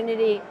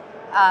opportunity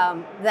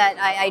that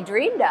I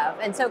dreamed of.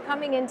 And so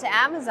coming into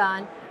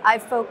Amazon,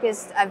 I've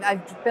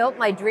built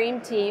my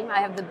dream team. I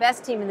have the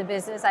best team in the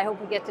business. I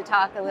hope we get to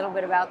talk a little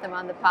bit about them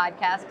on the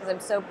podcast because I'm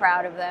so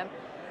proud of them.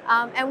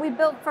 And we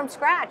built from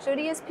scratch. So at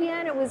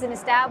ESPN, it was an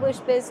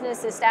established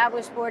business,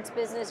 established sports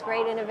business,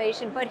 great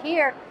innovation. But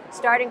here,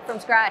 starting from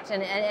scratch,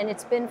 and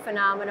it's been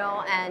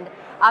phenomenal. And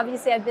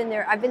obviously, I've been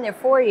there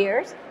 4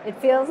 years. It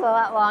feels a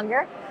lot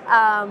longer.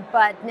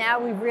 But now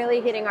we're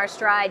really hitting our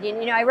stride.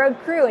 You know, I rode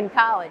crew in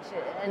college,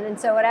 and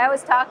so what I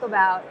always talk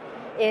about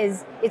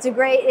is it's a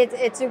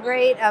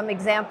great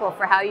example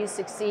for how you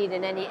succeed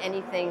in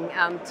anything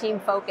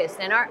team focused.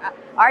 And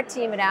our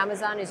team at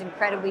Amazon is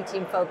incredibly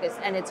team focused,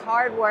 and it's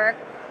hard work.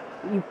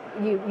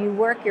 You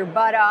work your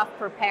butt off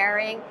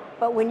preparing,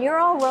 but when you're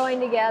all rowing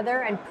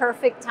together and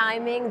perfect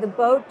timing, the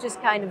boat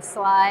just kind of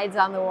slides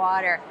on the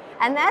water.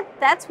 And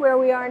that's where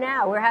we are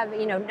now. We're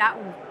having, not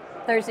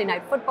Thursday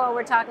night football,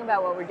 we're talking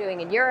about what we're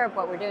doing in Europe,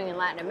 what we're doing in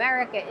Latin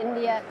America,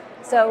 India.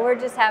 So we're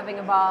just having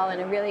a ball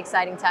and a really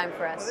exciting time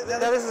for us. Now,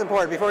 this is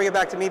important. Before we get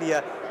back to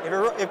media,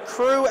 if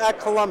crew at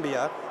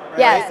Columbia. Right?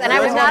 Yes, and I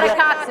was not a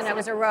coxswain, I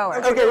was a rower.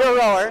 Okay, you're a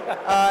rower.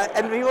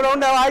 And people don't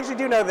know, I actually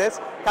do know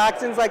this.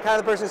 Coxswain's like kind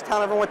of the person who's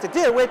telling everyone what to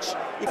do, which...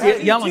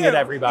 Yelling at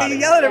everybody. You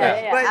yell at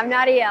everybody. Yeah. I'm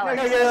not a yeller.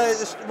 No, you're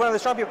one of the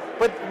strong people.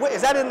 But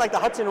is that in like the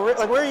Hudson River?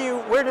 Like where do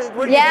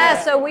you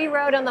Yeah, so we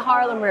rode on the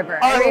Harlem River.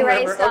 We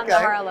raced on the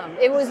Harlem.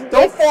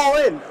 Don't fall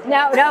in.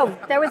 No,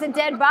 there was a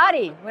dead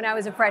body when I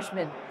was a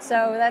freshman.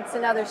 So that's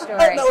another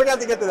story. No, we're going to have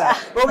to get to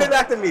that. We'll get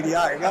back to media.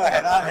 All right, go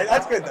ahead. All right,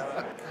 that's good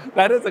though.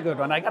 That is a good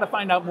one. I got to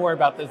find out more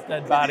about this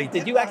dead body.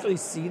 Did you actually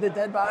see the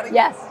dead body?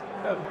 Yes.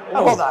 Oh,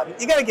 hold on.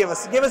 You got to give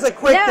us a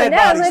quick dead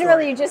body literally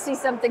story. You just see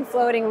something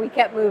floating and we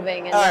kept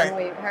moving and then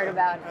we heard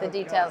about the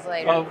details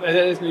later. Well, it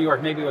is New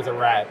York. Maybe it was a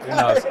rat. Who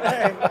knows?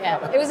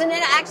 Yeah. It was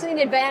actually an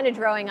advantage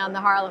rowing on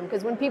the Harlem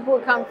because when people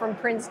would come from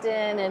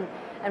Princeton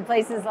and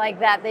places like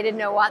that, they didn't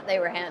know what they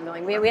were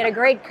handling. We had a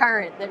great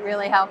current that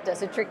really helped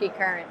us, a tricky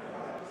current.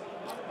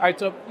 All right,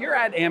 so you're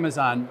at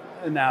Amazon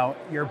now.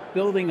 You're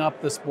building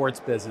up the sports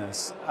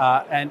business,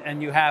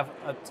 and you have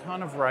a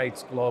ton of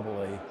rights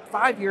globally.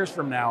 5 years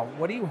from now,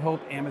 what do you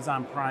hope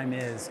Amazon Prime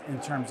is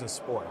in terms of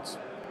sports?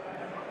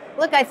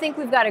 Look, I think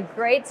we've got a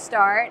great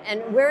start,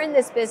 and we're in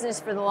this business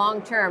for the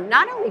long term.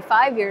 Not only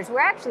 5 years, we're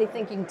actually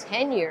thinking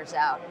 10 years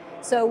out.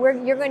 So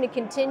you're going to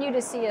continue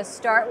to see us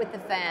start with the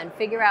fan,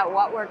 figure out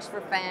what works for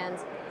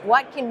fans,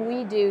 what can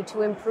we do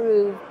to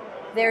improve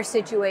their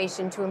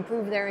situation, to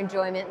improve their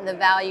enjoyment and the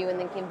value and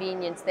the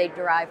convenience they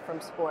derive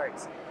from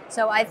sports.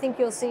 So I think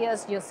you'll see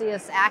us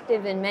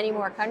active in many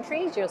more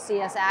countries. You'll see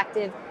us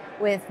active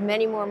with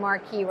many more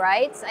marquee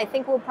rights. I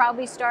think we'll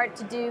probably start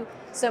to do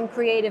some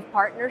creative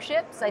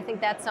partnerships. I think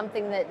that's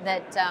something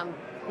that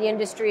the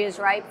industry is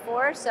ripe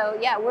for. So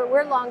yeah,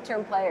 we're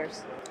long-term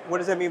players. What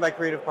does that mean by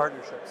creative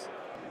partnerships?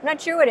 I'm not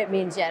sure what it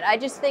means yet. I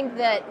just think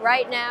that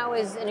right now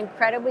is an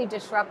incredibly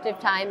disruptive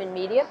time in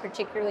media,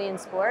 particularly in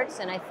sports,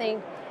 and I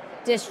think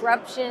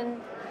disruption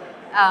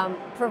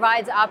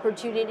provides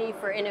opportunity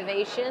for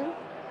innovation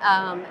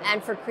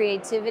and for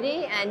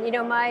creativity. And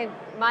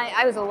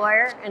I was a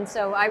lawyer, and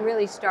so I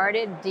really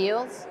started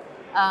deals.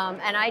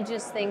 And I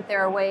just think there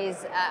are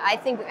ways. I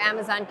think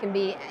Amazon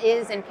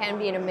is and can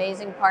be an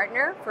amazing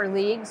partner for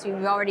leagues.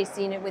 You've already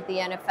seen it with the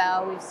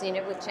NFL. We've seen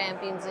it with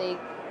Champions League,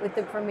 with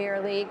the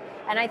Premier League,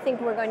 and I think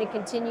we're going to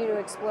continue to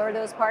explore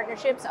those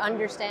partnerships.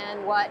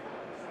 Understand what.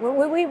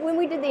 When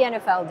we did the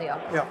NFL deal,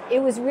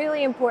 It was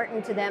really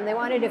important to them. They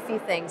wanted a few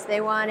things.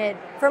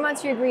 For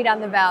months we agreed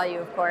on the value,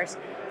 of course.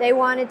 They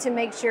wanted to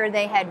make sure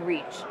they had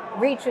reach.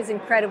 reach was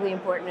incredibly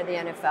important to the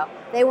NFL.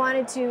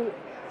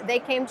 They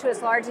came to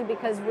us largely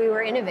because we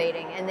were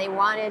innovating, and they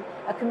wanted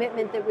a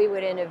commitment that we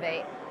would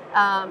innovate.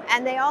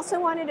 And they also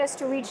wanted us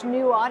to reach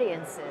new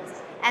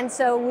audiences. And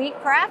so we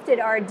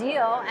crafted our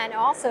deal, and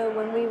also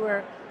when we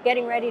were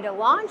getting ready to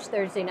launch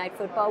Thursday Night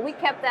Football, we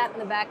kept that in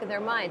the back of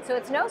their mind. So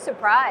it's no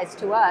surprise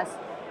to us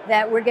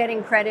that we're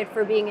getting credit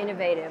for being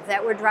innovative,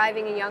 that we're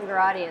driving a younger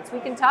audience. We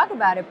can talk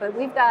about it, but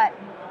we've got,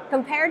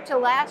 compared to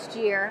last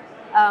year,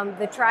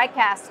 the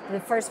TriCast, the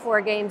first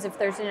 4 games of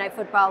Thursday Night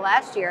Football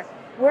last year,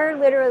 we're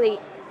literally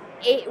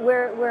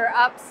we're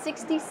up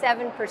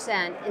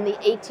 67% in the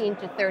 18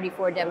 to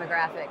 34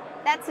 demographic.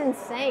 That's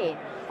insane.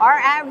 Our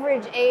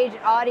average age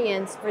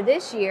audience for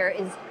this year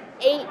is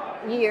 8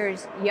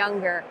 years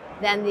younger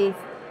than the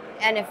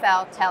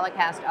NFL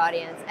telecast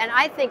audience. And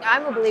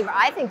I'm a believer,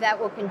 I think that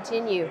will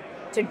continue.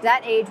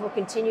 That age will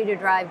continue to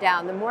drive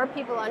down. The more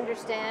people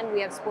understand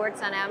we have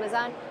sports on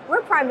Amazon,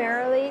 we're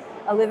primarily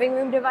a living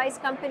room device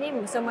company.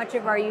 So much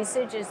of our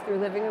usage is through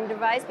living room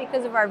device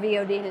because of our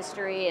VOD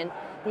history and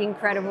the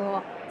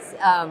incredible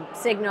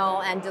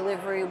signal and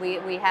delivery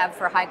we have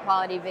for high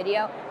quality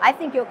video. I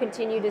think you'll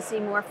continue to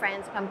see more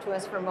fans come to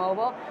us for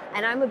mobile,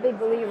 and I'm a big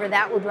believer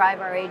that will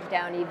drive our age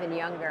down even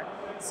younger.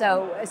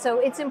 So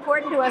it's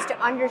important to us to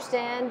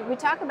understand, we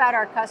talk about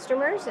our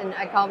customers, and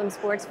I call them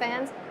sports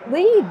fans.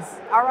 Leagues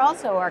are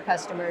also our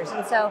customers.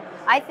 And so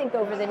I think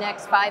over the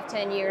next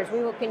 5-10 years,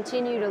 we will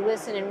continue to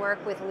listen and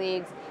work with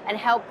leagues and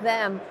help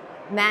them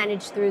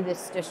manage through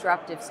this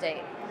disruptive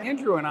state.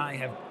 Andrew and I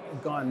have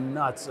gone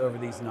nuts over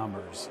these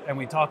numbers, and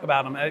we talk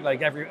about them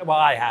like well,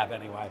 I have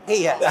anyway.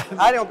 He has.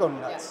 I don't go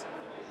nuts.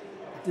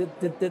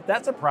 Did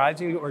that surprise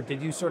you, or did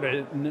you sort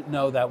of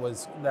know that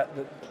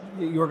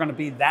you were going to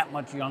be that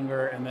much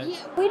younger? And then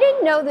we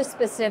didn't know the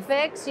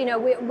specifics. You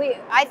know,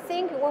 I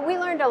think what we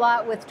learned a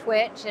lot with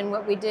Twitch and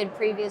what we did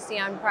previously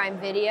on Prime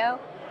Video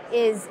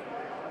is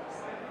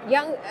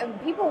young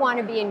people want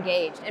to be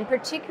engaged, and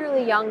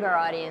particularly younger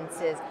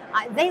audiences.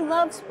 They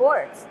love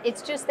sports.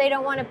 It's just they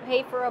don't want to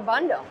pay for a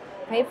bundle,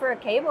 pay for a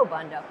cable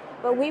bundle.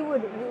 But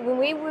when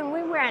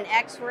we were on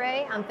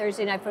X-Ray on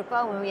Thursday Night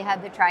Football, when we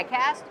had the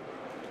TriCast,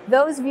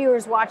 those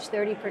viewers watched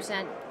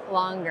 30%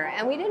 longer.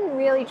 And we didn't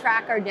really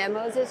track our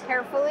demos as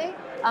carefully,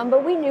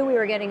 but we knew we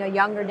were getting a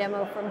younger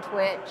demo from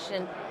Twitch.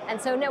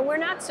 And so no, we're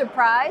not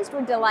surprised,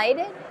 we're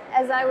delighted,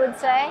 as I would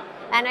say.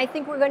 And I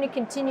think we're going to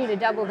continue to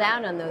double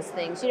down on those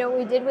things. You know what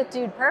we did with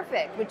Dude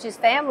Perfect, which is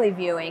family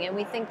viewing, and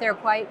we think they're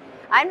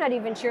I'm not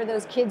even sure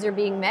those kids are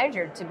being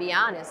measured, to be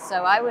honest.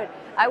 So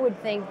I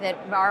would think that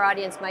our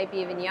audience might be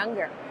even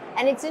younger.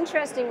 And it's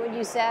interesting what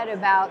you said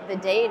about the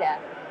data.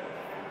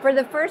 For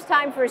the first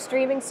time for a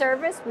streaming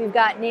service, we've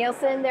got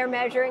Nielsen, they're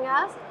measuring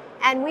us,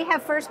 and we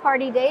have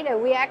first-party data.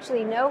 We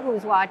actually know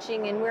who's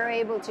watching, and we're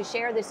able to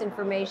share this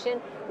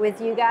information with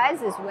you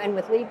guys and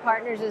with league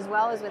partners as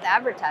well as with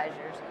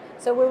advertisers.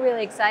 So we're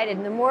really excited,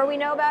 and the more we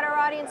know about our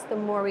audience, the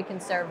more we can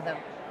serve them.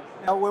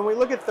 Now, when we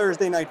look at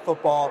Thursday Night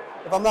Football,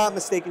 if I'm not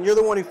mistaken, you're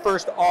the one who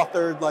first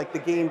authored like the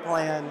game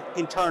plan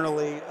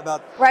internally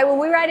about. Right. Well,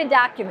 we write a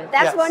document.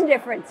 That's Yes. one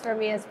difference from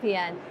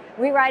ESPN.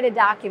 We write a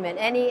document.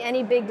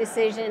 Any big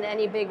decision,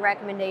 any big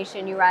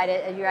recommendation, you write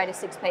a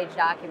 6-page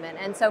document.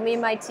 And so me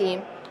and my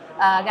team,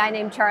 a guy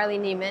named Charlie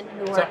Neiman,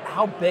 So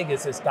how big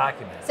is this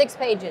document? 6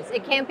 pages.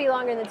 It can't be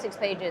longer than 6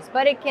 pages,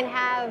 but it can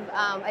have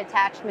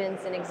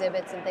attachments and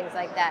exhibits and things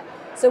like that.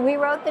 So we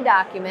wrote the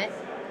document,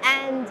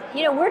 and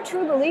you know, we're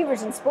true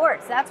believers in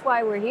sports. That's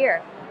why we're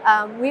here.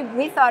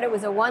 We thought it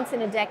was a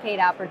once-in-a-decade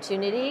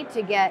opportunity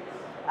to get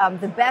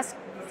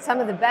some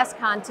of the best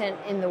content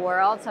in the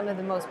world, some of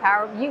the most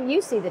powerful.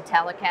 You see the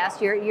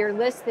telecast. Your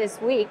list this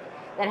week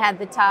that had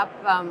the top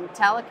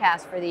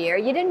telecast for the year.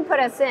 You didn't put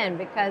us in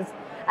because,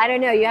 I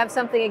don't know, you have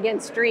something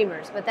against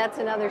streamers, but that's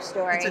another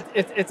story.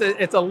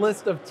 It's a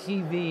list of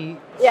TV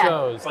Yeah.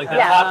 shows, like the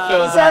Yeah. top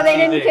shows So on they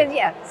TV.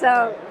 didn't,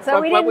 so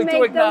we But didn't we do make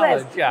the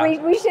acknowledge, list. yeah.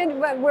 We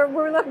should, but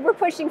we're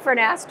pushing for an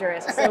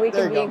asterisk so we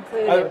There can you be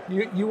go.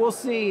 included. You will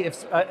see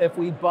if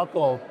we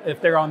buckle,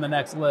 if they're on the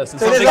next list.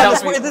 And So this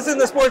something else is in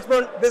the Sports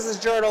Business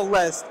Journal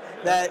list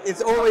that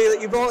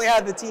you've only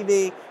had the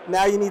TV.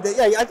 Now you need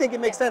I think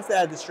it makes sense to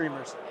add the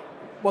streamers.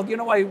 Well, you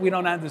know why we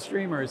don't add the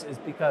streamers is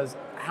because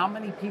how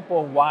many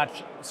people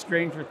watch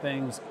Stranger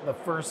Things the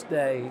first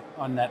day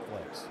on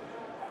Netflix?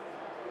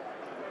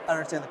 I don't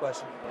understand the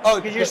question. Oh,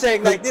 because you're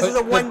saying like this is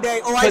a one day.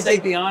 Oh, I Could they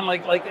see. be on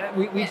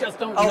we just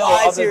don't know. Oh,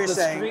 I all see what you're the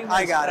saying. streamers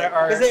I got it.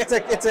 are-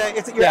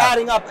 Because you're Yeah.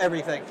 adding up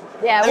everything.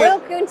 Yeah, I mean, we'll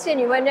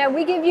continue. And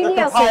we give you They're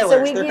Nielsen, so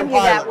compilers. we They're give you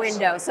that compilers.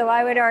 window. So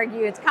I would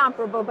argue it's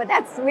comparable, but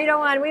we don't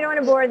want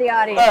to bore the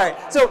audience. All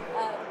right. So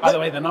By the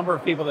way, the number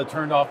of people that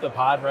turned off the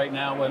pod right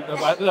now when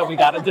we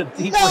got into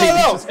deep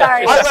no.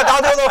 Sorry.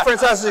 I'll do a little for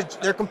instance.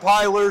 They're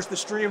compilers, the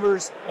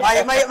streamers.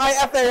 My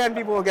FAN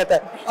people will get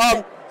that.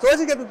 So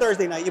let's get to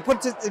Thursday night. You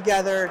put it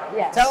together.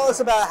 Yes. Tell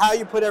us about how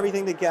you put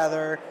everything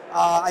together.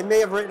 I may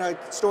have written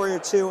a story or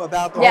two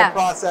about the Yeah. whole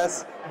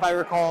process, if I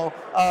recall.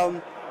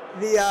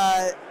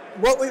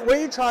 What were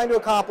you trying to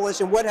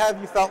accomplish, and what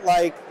have you felt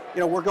like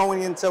we're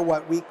going into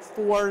what, week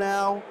 4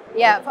 now?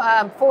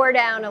 Yeah, 4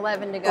 down,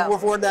 11 to go. We're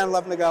 4 down,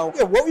 11 to go.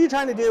 Yeah, what were you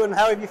trying to do, and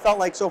how have you felt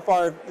like so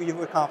far you've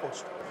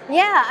accomplished?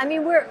 Yeah, I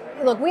mean,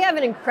 we have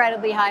an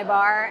incredibly high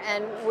bar,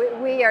 and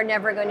we are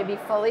never going to be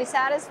fully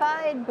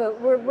satisfied, but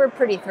we're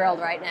pretty thrilled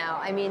right now.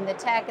 I mean, the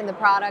tech and the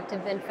product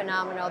have been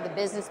phenomenal. The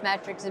business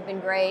metrics have been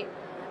great.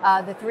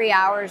 The 3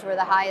 hours were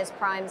the highest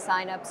Prime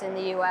signups in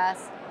the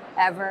U.S.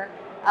 ever.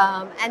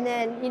 And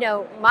then,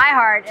 my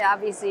heart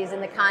obviously is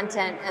in the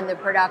content and the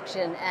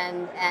production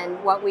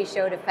and what we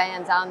show to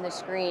fans on the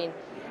screen.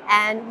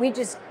 And we're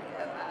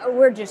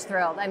just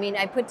thrilled. I mean,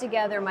 I put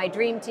together my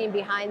dream team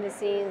behind the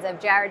scenes. I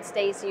have Jared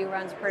Stacy, who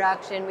runs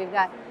production. We've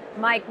got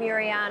Mike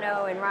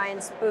Muriano and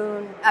Ryan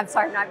Spoon. I'm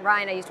sorry, not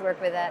Ryan, I used to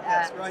work with at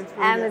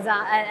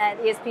Amazon, at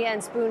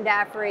ESPN, Spoon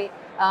Daffery,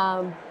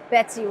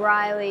 Betsy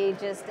Riley,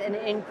 just an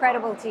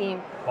incredible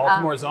team.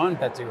 Baltimore's own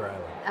Betsy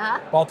Riley.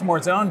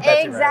 Baltimore's own Betsy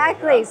Riley.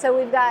 Exactly. So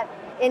we've got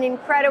an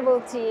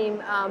incredible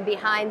team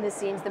behind the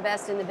scenes, the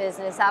best in the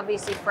business.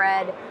 Obviously,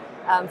 Fred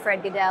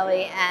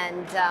Godelli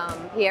and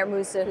Pierre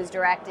Moussa, who's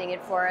directing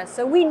it for us.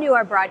 So we knew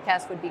our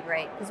broadcast would be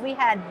great because we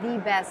had the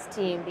best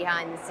team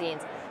behind the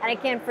scenes. And I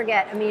can't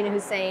forget Amina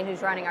Hussein,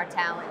 who's running our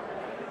talent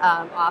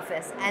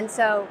office. And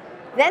so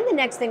then the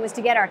next thing was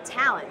to get our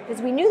talent,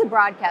 because we knew the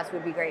broadcast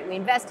would be great. We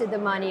invested the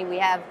money. We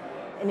have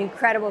an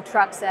incredible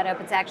truck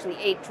setup. It's actually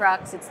 8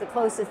 trucks. It's the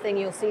closest thing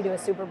you'll see to a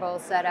Super Bowl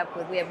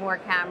setup. We have more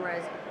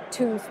cameras,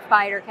 2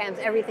 spider cams,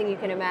 everything you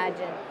can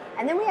imagine.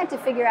 And then we had to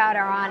figure out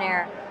our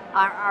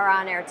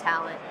on-air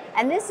talent.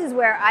 And this is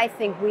where I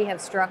think we have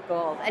struck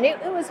gold. And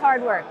it was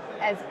hard work,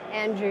 as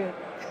Andrew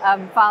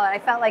followed. I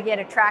felt like he had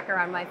a tracker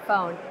on my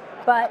phone.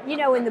 But,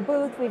 in the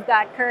booth, we've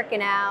got Kirk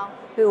and Al,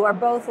 who are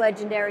both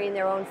legendary in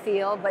their own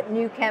field, but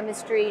new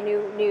chemistry,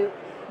 new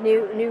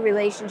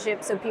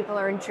relationships, so people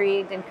are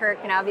intrigued. And Kirk,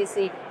 and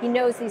obviously, he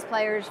knows these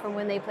players from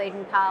when they played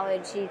in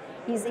college.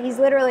 He's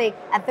literally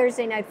at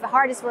Thursday night, the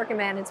hardest working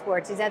man in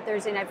sports. He's at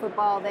Thursday Night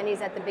Football, then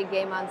he's at the big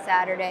game on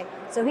Saturday.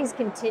 So he's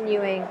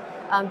continuing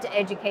to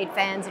educate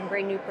fans and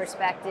bring new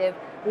perspective.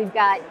 We've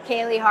got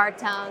Kaylee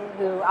Hartung,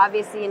 who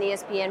obviously an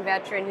ESPN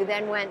veteran, who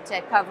then went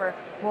to cover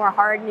more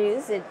hard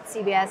news at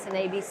CBS and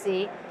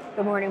ABC,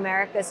 Good Morning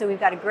America. So we've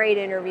got a great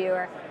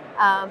interviewer.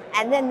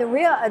 And then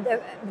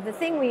the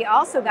thing we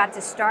also got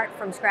to start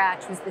from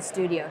scratch was the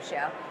studio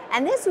show.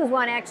 And this was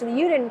one actually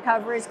you didn't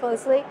cover as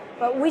closely,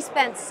 but we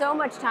spent so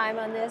much time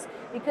on this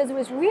because it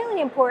was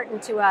really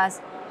important to us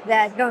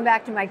that, going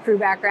back to my crew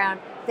background,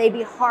 they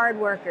be hard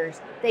workers,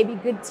 they be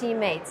good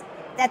teammates,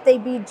 that they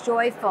be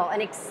joyful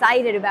and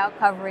excited about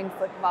covering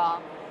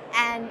football,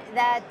 and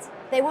that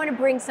they want to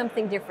bring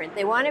something different.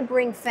 They want to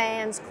bring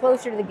fans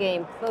closer to the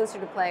game, closer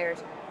to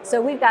players.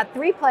 So we've got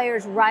 3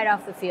 players right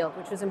off the field,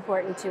 which was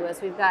important to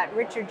us. We've got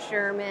Richard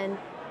Sherman,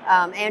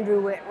 Andrew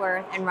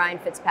Whitworth, and Ryan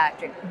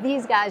Fitzpatrick.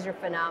 These guys are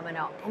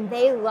phenomenal, and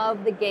they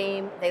love the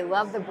game. They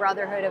love the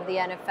brotherhood of the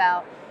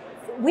NFL.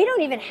 We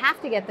don't even have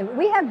to get them.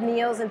 We have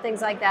meals and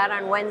things like that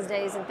on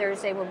Wednesdays and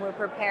Thursday when we're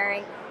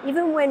preparing.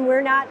 Even when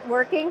we're not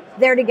working,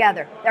 they're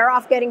together. They're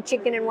off getting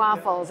chicken and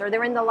waffles, or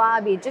they're in the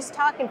lobby just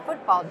talking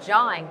football,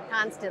 jawing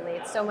constantly.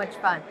 It's so much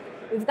fun.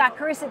 We've got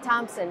Carissa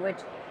Thompson, which,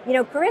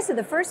 Carissa,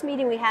 the first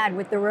meeting we had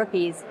with the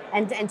rookies,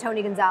 and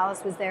Tony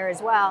Gonzalez was there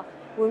as well.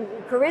 When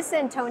Carissa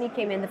and Tony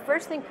came in, the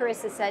first thing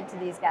Carissa said to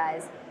these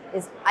guys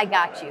is, "I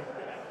got you.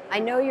 I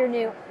know you're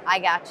new. I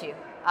got you.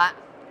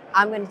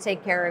 I'm going to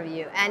take care of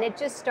you." And it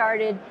just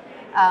started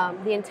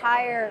the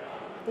entire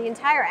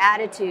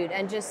attitude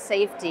and just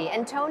safety.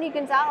 And Tony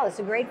Gonzalez,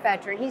 a great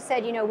veteran, he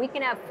said, we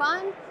can have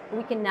fun, or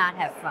we cannot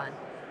have fun.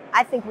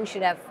 I think we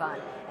should have fun.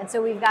 And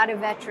so we've got a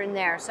veteran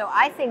there. So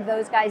I think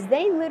those guys,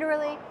 they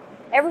literally,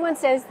 everyone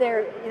says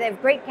they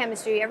have great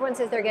chemistry. Everyone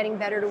says they're getting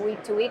better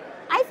week to week.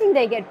 I think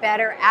they get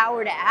better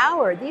hour to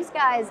hour. These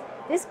guys,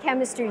 this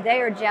chemistry,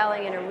 they are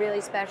gelling in a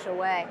really special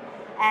way.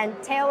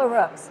 And Taylor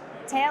Rooks.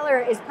 Taylor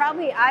is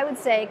probably, I would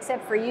say,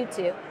 except for you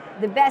two,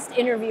 the best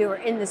interviewer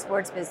in the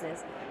sports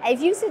business.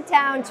 If you sit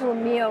down to a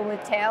meal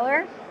with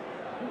Taylor,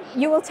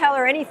 you will tell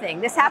her anything.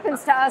 This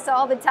happens to us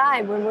all the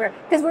time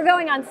because we're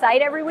going on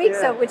site every week,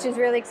 so which is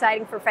really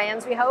exciting for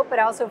fans, we hope, but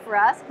also for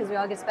us because we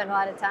all get to spend a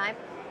lot of time.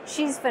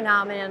 She's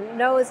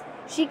phenomenal.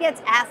 She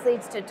gets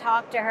athletes to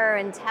talk to her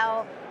and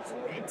tell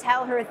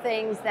her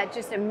things, that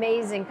just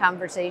amazing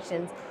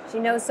conversations. She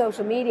knows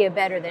social media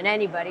better than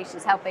anybody.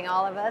 She's helping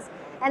all of us.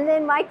 And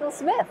then Michael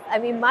Smith. I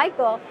mean,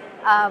 Michael,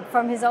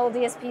 from his old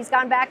ESPN, he's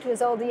gone back to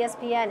his old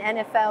ESPN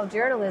NFL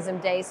journalism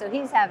days, so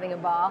he's having a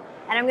ball.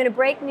 And I'm going to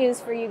break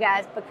news for you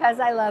guys because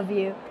I love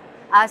you.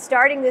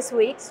 Starting this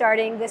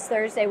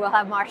Thursday, we'll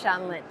have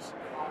Marchand Lynch.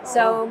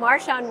 So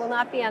Marchand will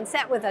not be on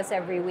set with us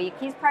every week.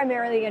 He's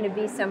primarily going to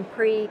be some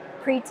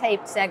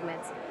pre-taped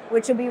segments,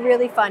 which will be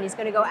really fun. He's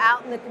going to go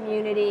out in the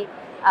community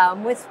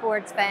with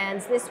sports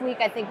fans. This week,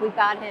 I think we've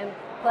got him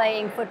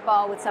playing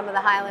football with some of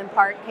the Highland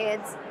Park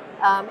kids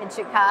in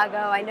Chicago.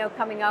 I know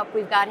coming up,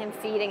 we've got him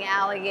feeding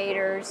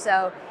alligators.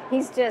 So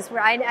he's just,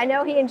 I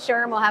know he and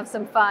Sherm will have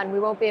some fun. We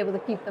won't be able to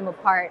keep them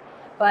apart.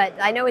 But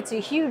I know it's a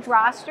huge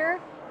roster.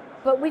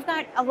 But we've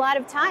got a lot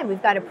of time.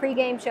 We've got a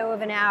pregame show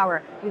of an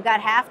hour. We've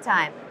got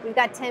halftime. We've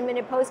got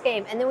 10-minute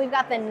postgame, and then we've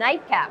got the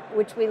nightcap,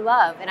 which we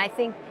love. And I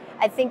think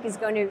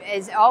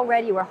is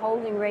already we're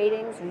holding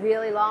ratings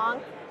really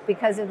long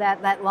because of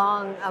that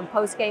long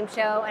postgame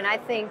show. And I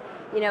think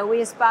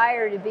we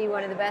aspire to be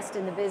one of the best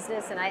in the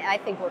business, and I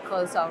think we're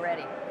close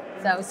already.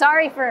 So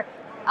sorry for.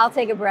 I'll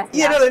take a breath.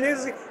 Yeah, now. no, the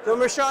news. So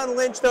Marchand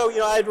Lynch, though,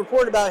 I had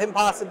reported about him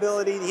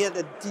possibility. He had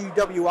the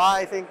DWI,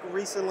 I think,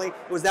 recently.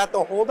 Was that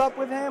the holdup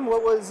with him?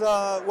 What was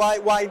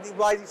why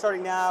is he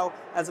starting now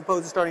as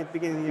opposed to starting at the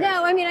beginning of the year?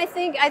 No, I mean I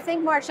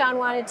think Marchand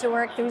wanted to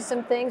work through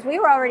some things. We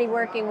were already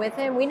working with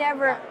him. We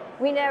never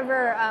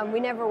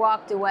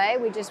walked away.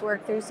 We just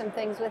worked through some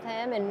things with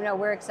him, and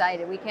we're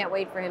excited. We can't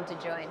wait for him to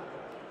join.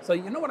 So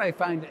what I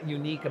find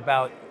unique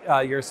about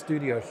your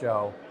studio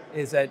show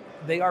is that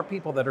they are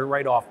people that are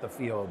right off the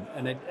field,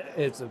 and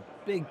it's a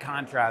big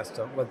contrast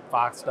to what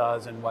Fox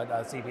does and what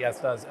CBS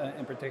does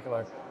in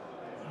particular.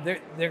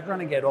 They're going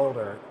to get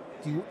older.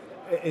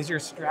 Is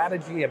your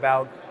strategy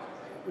about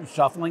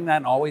shuffling that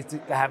and always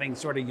having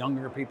sort of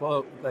younger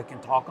people that can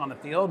talk on the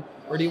field,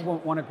 or do you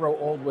want to grow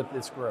old with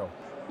this crew?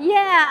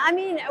 Yeah, I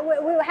mean,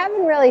 we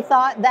haven't really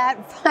thought that.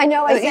 I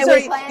know I said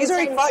we're planning. He's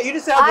already fought. You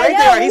just said right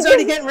there. He's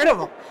already getting rid of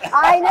them.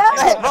 I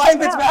know. Ryan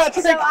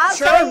Fitzpatrick.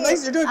 So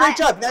I'll you're doing a great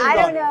job. I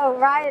don't know.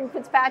 Ryan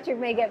Fitzpatrick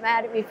may get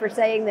mad at me for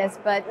saying this,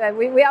 but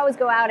we always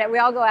go out. We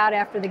all go out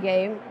after the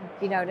game,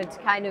 to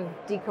kind of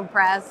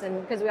decompress,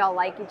 and because we all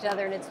like each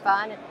other and it's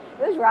fun. It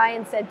was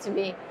Ryan said to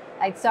me,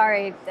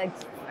 sorry,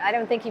 I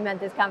don't think he meant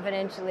this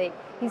confidentially.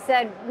 He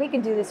said we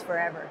could do this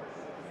forever.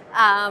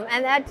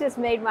 And that just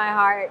made my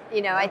heart,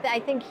 I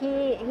think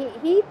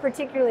he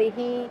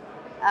particularly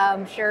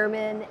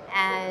Sherman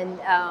and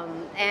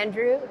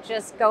Andrew,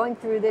 just going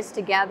through this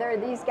together.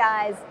 These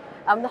guys,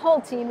 the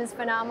whole team is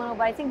phenomenal,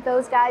 but I think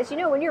those guys,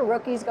 when you're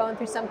rookies going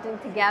through something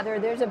together,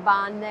 there's a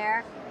bond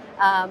there.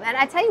 And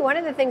I tell you, one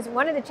of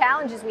the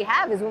challenges we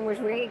have is when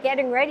we're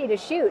getting ready to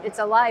shoot, it's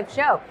a live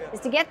show, is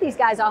to get these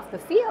guys off the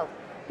field,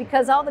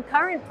 because all the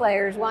current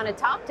players want to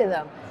talk to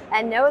them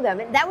and know them.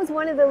 And that was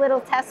one of the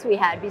little tests we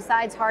had,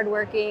 besides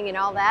hardworking and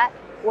all that,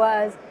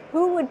 was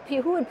who would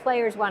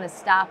players want to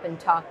stop and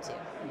talk to?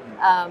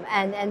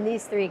 And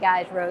these three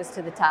guys rose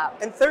to the top.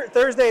 And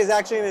Thursday is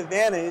actually an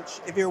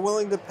advantage if you're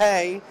willing to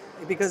pay,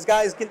 because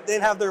guys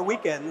then have their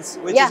weekends,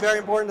 which is very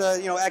important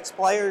to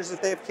ex-players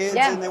if they have kids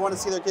and they want to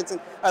see their kids. All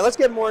right, let's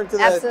get more into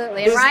the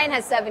Absolutely. And Ryan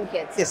has 7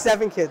 kids. Yeah,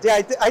 7 kids.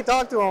 Yeah, I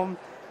talked to him.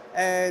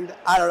 And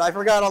I don't know, I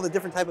forgot all the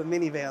different type of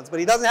minivans, but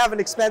he doesn't have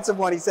an expensive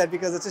one, he said,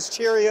 because it's just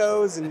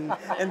Cheerios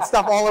and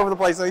stuff all over the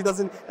place. So he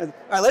doesn't. All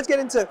right, let's get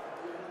into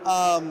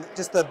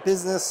just the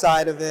business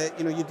side of it.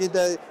 You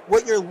did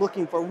what you're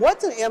looking for.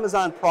 What's an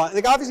Amazon product?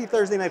 Like obviously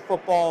Thursday Night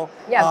Football.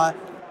 Yeah.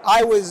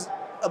 I was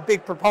a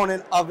big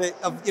proponent of it.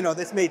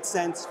 This made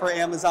sense for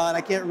Amazon.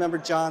 I can't remember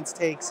John's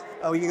takes.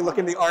 You can look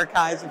in the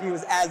archives if he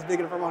was as big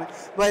of a proponent.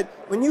 But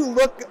when you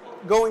look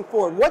going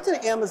forward, what's an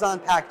Amazon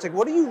package? Like,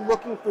 what are you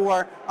looking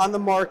for on the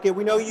market?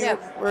 We know you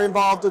were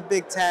involved with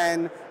Big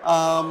Ten.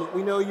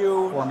 We know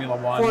you Formula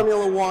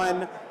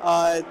One.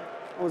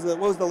 What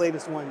was the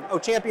latest one? Oh,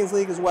 Champions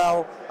League as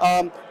well.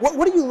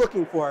 What are you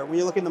looking for when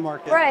you look in the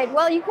market? Right.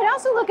 Well, you could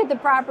also look at the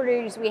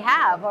properties we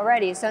have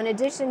already. So in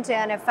addition to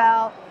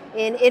NFL,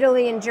 in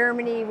Italy and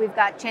Germany, we've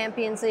got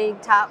Champions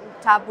League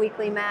top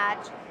weekly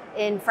match.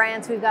 In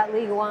France, we've got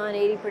Ligue 1,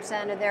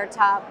 80% of their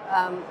top.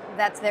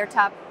 That's their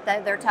top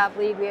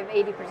league. We have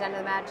 80% of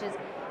the matches.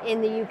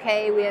 In the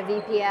UK, we have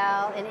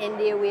EPL. In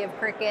India, we have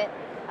cricket.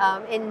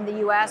 In the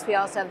US, we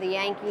also have the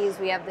Yankees.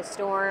 We have the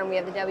Storm. We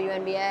have the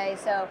WNBA.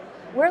 So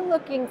we're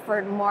looking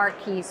for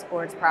marquee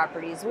sports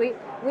properties. We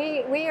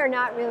are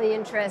not really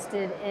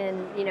interested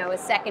in a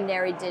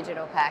secondary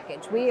digital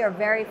package. We are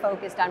very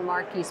focused on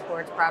marquee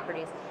sports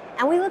properties.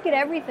 And we look at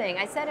everything.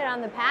 I said it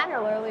on the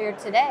panel earlier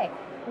today.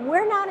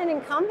 We're not an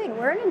incumbent,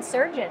 we're an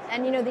insurgent.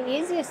 And the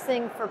easiest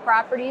thing for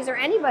properties or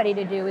anybody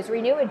to do is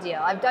renew a deal.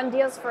 I've done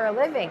deals for a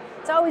living.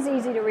 It's always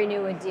easy to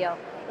renew a deal.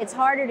 It's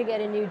harder to get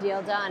a new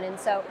deal done. And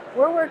so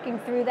we're working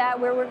through that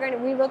where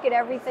we look at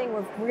everything.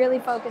 We're really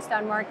focused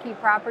on marquee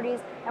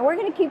properties, and we're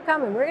going to keep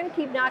coming. We're going to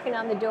keep knocking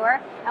on the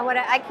door. And what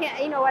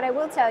I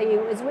will tell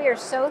you is we are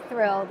so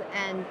thrilled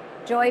and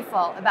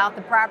joyful about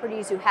the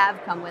properties who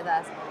have come with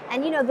us.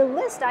 And the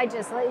list I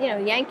just,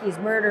 Yankees,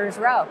 Murderers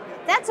Row,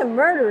 that's a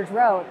Murderers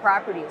Row of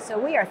properties. So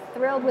we are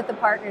thrilled with the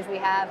partners we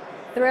have,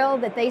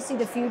 thrilled that they see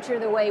the future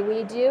the way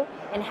we do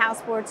and how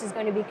sports is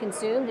going to be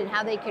consumed and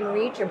how they can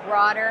reach a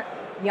broader,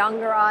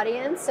 younger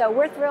audience. So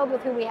we're thrilled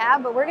with who we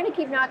have, but we're going to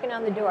keep knocking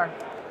on the door.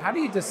 How do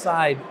you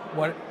decide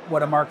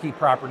what a marquee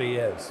property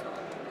is?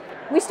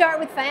 We start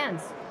with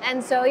fans.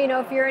 And so,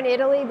 if you're in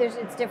Italy,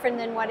 it's different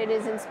than what it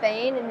is in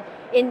Spain.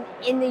 And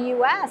in the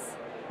U.S.,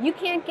 you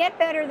can't get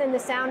better than the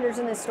Sounders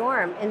and the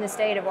Storm in the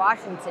state of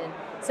Washington.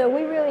 So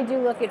we really do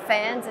look at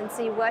fans and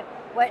see what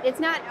it's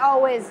not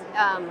always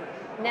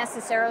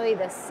necessarily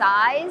the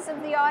size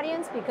of the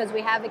audience, because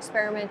we have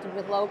experimented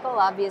with local,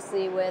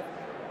 obviously with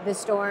the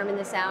Storm and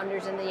the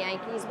Sounders and the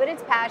Yankees, but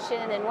it's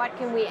passion and what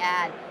can we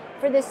add.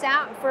 for the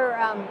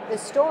the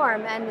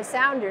Storm and the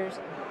Sounders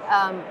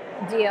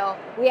deal,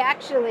 we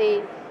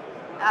actually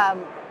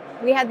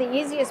we had the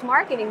easiest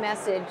marketing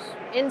message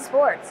in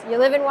sports. You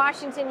live in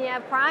Washington, you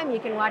have Prime, you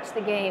can watch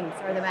the games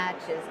or the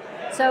matches.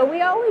 So we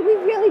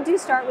really do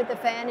start with the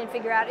fan and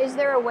figure out, is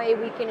there a way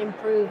we can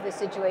improve the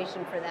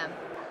situation for them?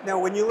 Now,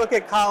 when you look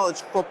at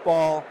college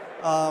football,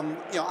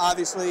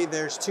 obviously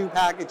there's two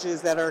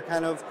packages that are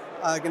kind of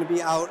going to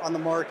be out on the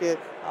market,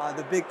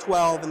 the Big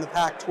 12 and the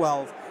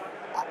Pac-12.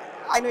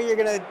 I know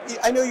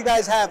you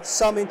guys have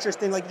some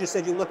interest in, like you just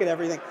said, you look at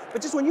everything.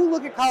 But just when you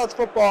look at college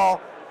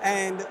football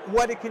and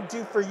what it can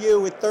do for you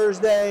with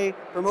Thursday,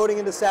 promoting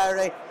into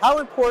Saturday, how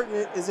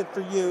important is it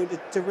for you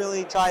to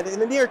really try to,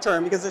 in the near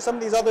term, because there's some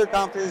of these other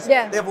conferences, they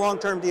have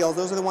long-term deals.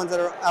 Those are the ones that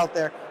are out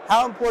there.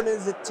 How important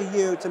is it to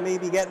you to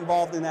maybe get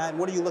involved in that, and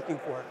what are you looking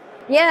for?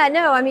 Yeah,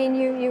 no, I mean,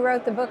 you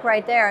wrote the book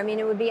right there. I mean,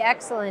 it would be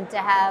excellent to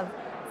have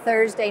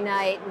Thursday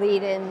night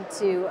lead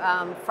into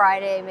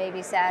Friday,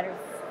 maybe Saturday,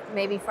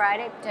 maybe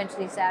Friday,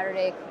 potentially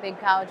Saturday, big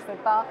college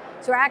football.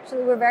 So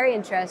we're very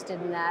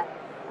interested in that.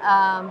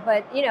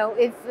 But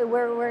if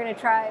we're going to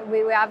try,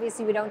 we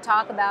obviously we don't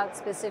talk about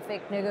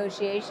specific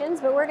negotiations,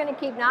 but we're going to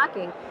keep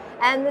knocking.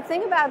 And the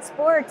thing about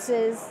sports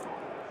is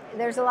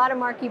there's a lot of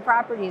marquee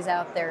properties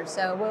out there.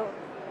 So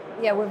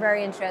we're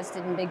very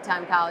interested in big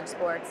time college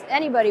sports.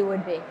 Anybody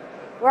would be.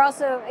 We're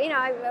also,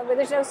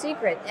 there's no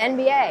secret,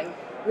 NBA.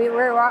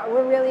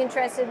 We're really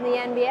interested in the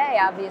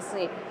NBA,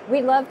 obviously.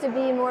 We'd love to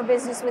be more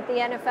business with the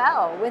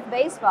NFL, with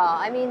baseball.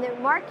 I mean, the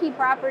marquee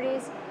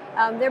properties,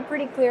 they're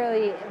pretty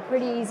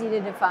easy to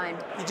define.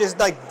 You just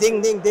like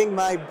ding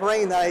my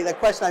brain, that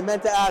question I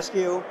meant to ask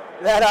you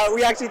that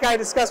we actually kind of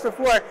discussed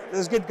before. It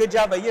was good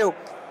job by you.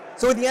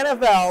 So with the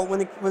NFL,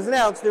 when it was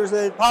announced, there was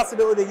a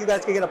possibility that you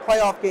guys could get a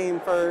playoff game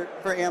for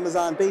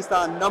Amazon based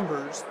on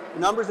numbers. The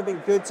numbers have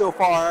been good so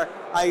far.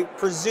 I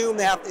presume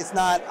it's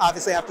not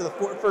obviously after the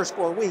first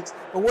 4 weeks.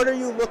 But what are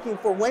you looking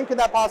for? When could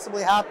that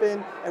possibly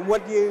happen? And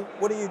what do you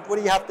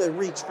have to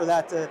reach for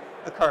that to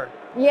occur?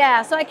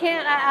 Yeah, so I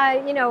can't.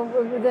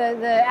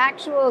 The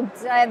actual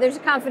there's a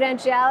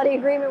confidentiality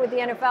agreement with the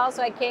NFL,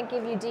 so I can't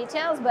give you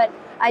details. But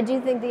I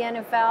do think the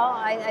NFL.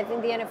 I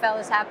think the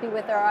NFL is happy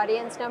with their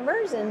audience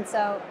numbers, and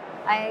so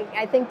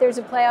I think there's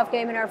a playoff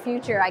game in our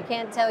future. I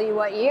can't tell you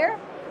what year,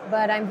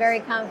 but I'm very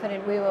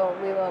confident we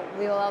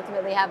will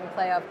ultimately have a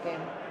playoff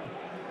game.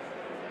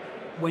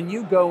 When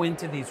you go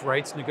into these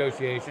rights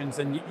negotiations,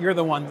 and you're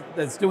the one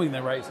that's doing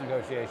the rights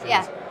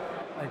negotiations,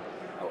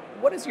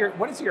 what is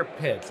your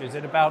pitch? Is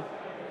it about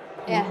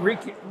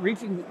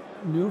reaching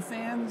new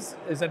fans?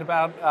 Is it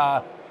about?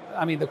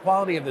 The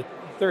quality of the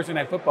Thursday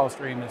Night Football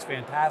stream is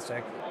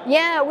fantastic.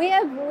 Yeah, we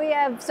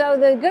have. So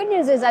the good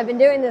news is I've been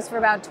doing this for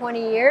about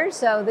 20 years.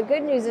 So the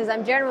good news is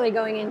I'm generally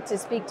going in to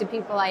speak to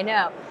people I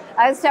know.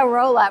 I always tell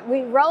Roll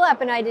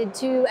Up and I did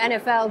 2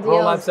 NFL deals.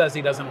 Roll Up says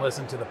he doesn't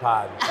listen to the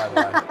pod, by the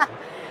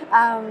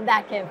way.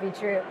 That can't be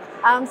true.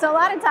 So a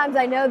lot of times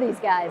I know these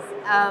guys,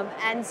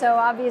 and so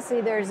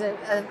obviously there's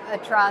a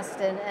trust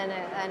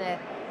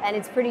and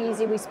it's pretty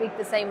easy. We speak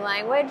the same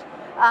language.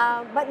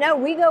 But no,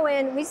 we go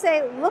in. We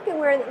say, look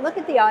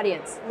at the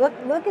audience.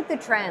 Look at the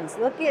trends.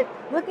 Look at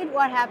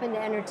what happened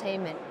to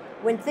entertainment.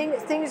 When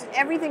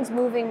everything's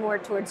moving more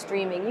towards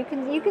streaming.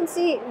 You can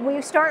see.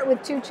 We start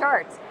with 2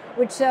 charts,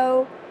 which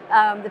show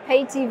the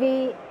pay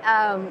TV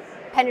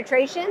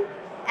penetration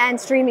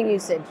and streaming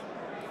usage.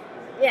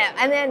 Yeah,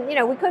 and then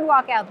we could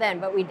walk out then,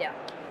 but we don't.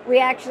 We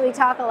actually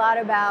talk a lot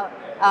about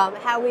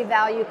how we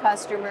value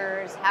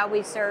customers, how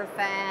we serve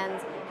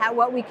fans,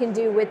 what we can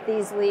do with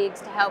these leagues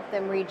to help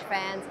them reach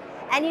fans.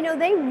 And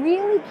they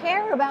really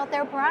care about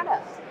their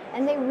product.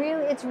 And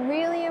it's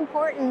really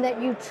important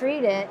that you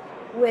treat it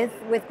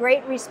with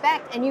great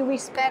respect and you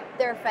respect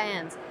their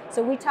fans.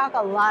 So we talk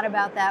a lot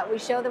about that. We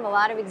show them a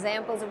lot of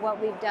examples of what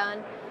we've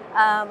done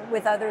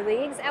with other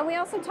leagues. And we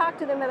also talk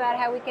to them about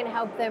how we can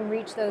help them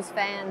reach those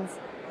fans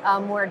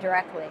more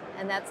directly.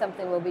 And that's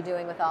something we'll be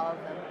doing with all of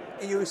them.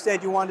 You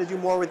said you wanted to do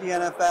more with the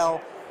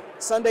NFL.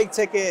 Sunday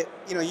Ticket,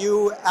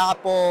 you,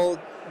 Apple,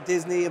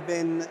 Disney have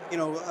been,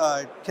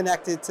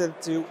 connected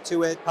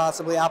to it.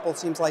 Possibly Apple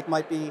seems like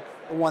might be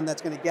the one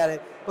that's going to get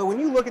it. But when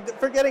you look at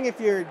forgetting if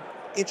you're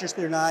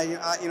interested or not,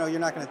 you're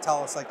not going to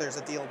tell us like there's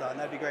a deal done.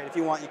 That'd be great. If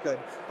you want, you could.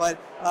 But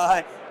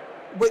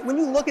when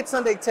you look at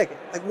Sunday Ticket,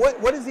 like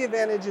what is the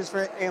advantages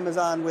for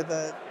Amazon with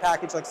a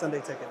package like Sunday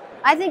Ticket?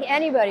 I think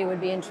anybody would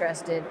be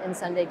interested in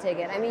Sunday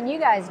Ticket. I mean, you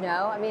guys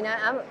know. I mean,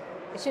 I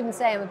shouldn't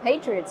say I'm a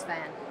Patriots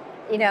fan.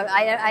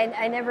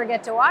 I never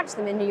get to watch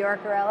them in New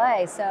York or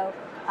LA. So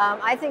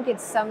I think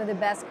it's some of the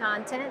best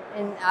content.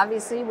 And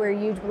obviously, we're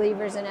huge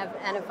believers in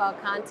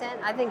NFL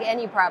content. I think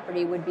any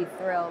property would be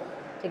thrilled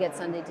to get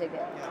Sunday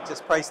Ticket. Yeah,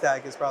 just price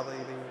tag is probably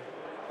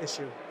the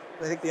issue.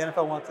 I think the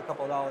NFL wants a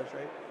couple of dollars,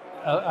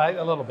 right?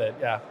 A little bit,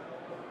 yeah.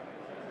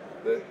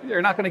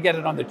 You're not going to get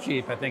it on the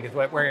cheap, I think, is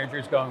where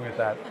Andrew's going with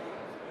that.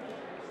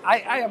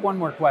 I have one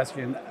more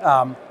question.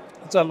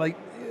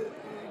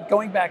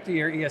 Going back to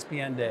your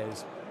ESPN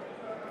days,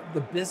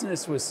 the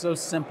business was so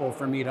simple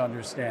for me to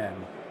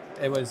understand.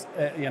 It was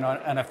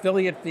an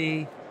affiliate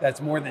fee that's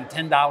more than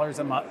 $10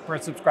 a month per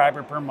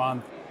subscriber per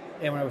month,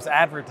 and when it was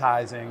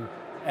advertising,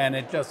 and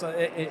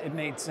it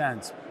made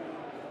sense.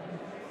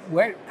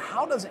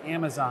 How does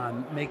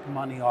Amazon make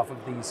money off of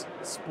these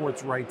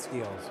sports rights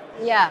deals?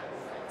 Yeah.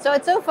 So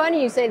it's so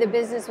funny you say the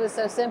business was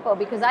so simple,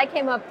 because I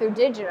came up through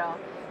digital,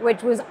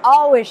 which was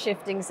always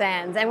shifting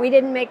sands, and we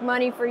didn't make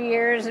money for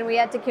years, and we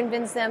had to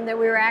convince them that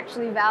we were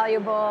actually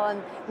valuable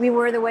and we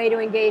were the way to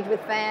engage with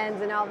fans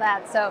and all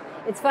that. So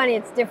it's funny,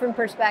 it's different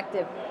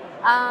perspective.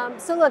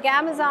 So look,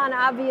 Amazon,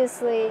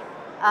 obviously,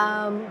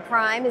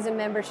 Prime is a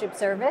membership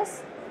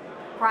service.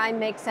 Prime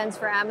makes sense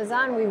for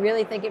Amazon. We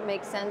really think it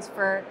makes sense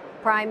for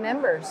Prime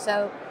members.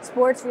 So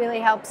sports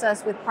really helps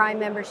us with Prime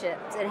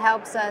memberships. It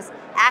helps us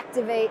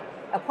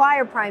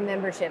acquire Prime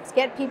memberships,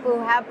 get people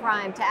who have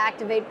Prime to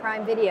activate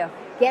Prime Video,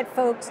 get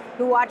folks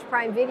who watch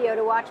Prime Video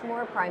to watch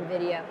more Prime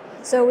Video.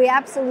 So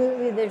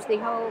there's the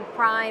whole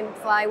Prime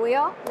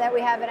flywheel that we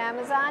have at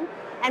Amazon.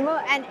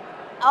 And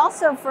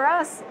also for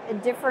us,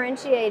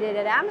 differentiated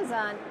at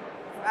Amazon,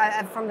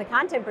 from the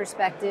content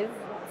perspective,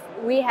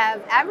 we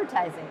have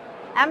advertising.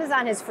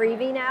 Amazon has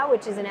Freevee now,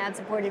 which is an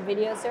ad-supported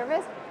video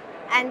service.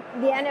 And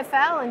the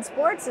NFL and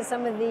sports is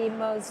some of the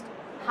most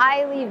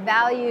highly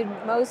valued,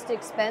 most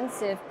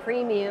expensive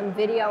premium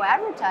video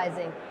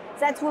advertising. So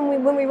that's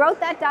when we wrote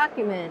that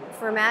document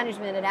for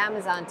management at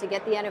Amazon to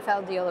get the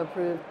NFL deal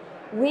approved,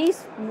 we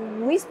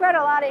spread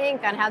a lot of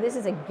ink on how this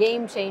is a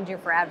game changer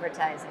for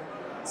advertising.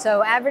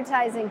 So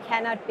advertising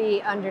cannot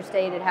be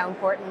understated how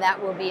important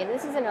that will be. And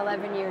this is an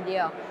 11-year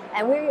deal.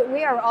 And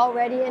we are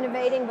already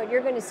innovating, but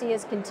you're going to see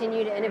us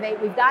continue to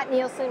innovate. We've got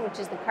Nielsen, which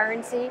is the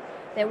currency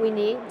that we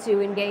need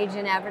to engage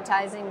in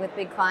advertising with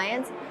big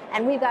clients,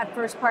 and we've got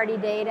first-party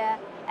data,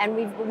 and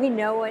we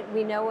know what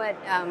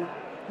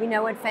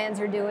fans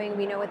are doing.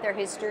 We know what their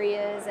history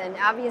is, and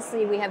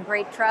obviously we have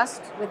great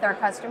trust with our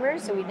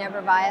customers, so we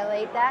never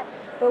violate that.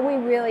 But we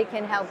really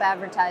can help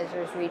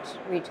advertisers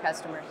reach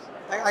customers.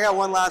 I got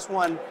one last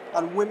one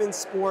on women's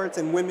sports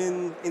and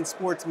women in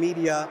sports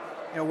media.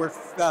 We're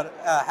about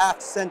a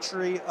half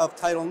century of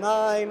Title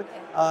IX.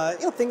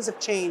 Things have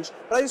changed,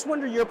 but I just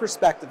wonder your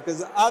perspective,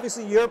 because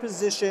obviously your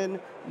position,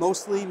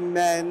 mostly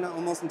men,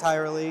 almost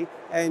entirely,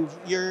 and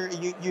you're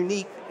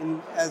unique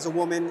as a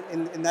woman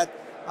in that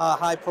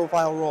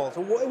high-profile role.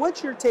 So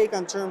what's your take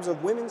on terms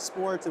of women's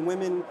sports and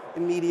women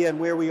in media and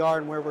where we are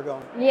and where we're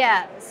going?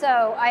 Yeah,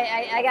 so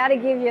I got to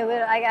give you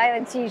I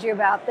got to tease you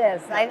about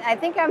this. I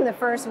think I'm the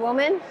first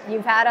woman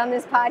you've had on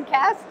this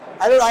podcast.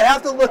 I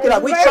have to look it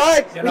up. We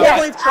tried. We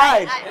definitely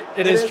tried.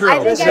 It is true.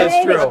 I think it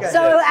is true. Okay. So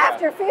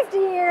after 50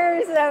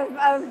 years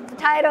of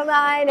Title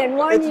IX and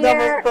one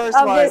year of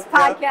this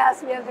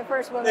podcast, we have the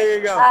first woman. There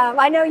you go.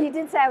 I know you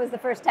did say I was the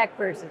first tech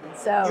person.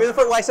 So you're the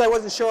first. I said I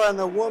wasn't sure on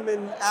the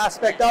woman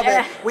aspect of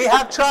it. We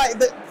have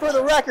tried. For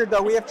the record,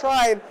 though, we have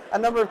tried a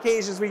number of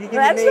occasions. We can give you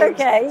names. That's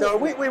okay. So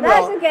we will.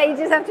 That's okay. You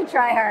just have to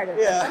try harder.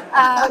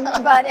 Yeah.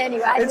 But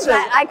anyway,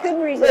 I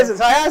couldn't resist. Listen,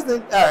 so I asked the.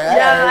 All right.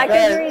 No, I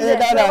couldn't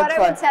resist. So what I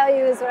would tell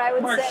you is what I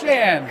would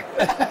Marchand.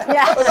 say.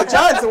 Yeah. Oh,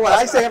 John's the one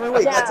I say every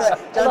week. Yeah.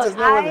 John says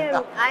no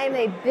women. I am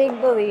a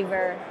big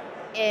believer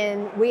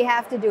in we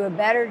have to do a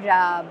better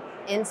job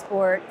in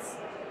sports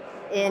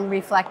in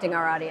reflecting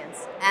our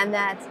audience, and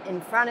that's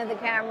in front of the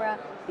camera,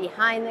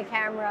 behind the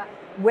camera,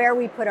 where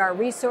we put our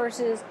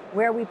resources,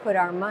 where we put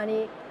our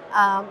money.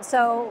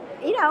 So,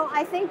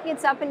 I think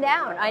it's up and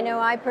down. I know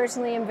I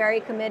personally am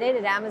very committed.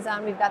 At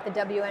Amazon, we've got the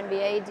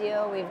WNBA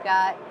deal. We've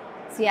got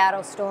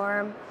Seattle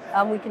Storm.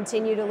 We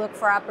continue to look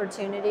for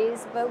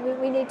opportunities, but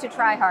we need to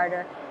try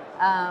harder.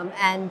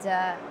 I've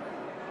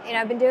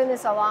been doing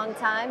this a long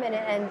time,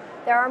 and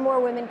there are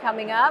more women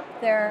coming up.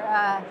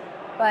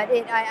 But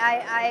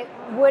I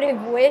would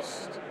have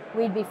wished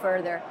we'd be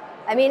further.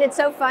 I mean, it's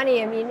so funny.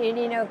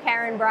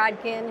 Karen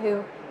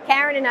Brodkin,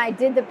 Karen and I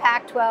did the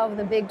Pac-12 and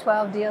the Big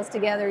 12 deals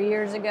together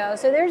years ago.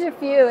 So there's a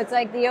few. It's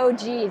like the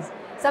OGs.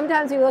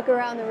 Sometimes we look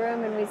around the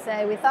room and we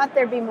say, we thought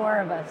there'd be more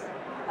of us.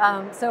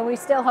 So we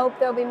still hope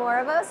there'll be more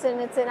of us, and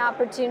it's an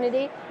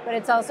opportunity, but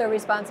it's also a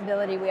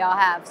responsibility we all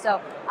have.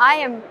 So I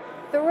am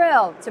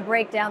thrilled to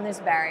break down this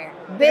barrier.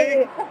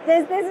 This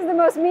is the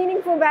most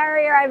meaningful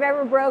barrier I've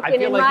ever broken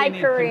in my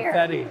career. I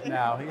feel like we need confetti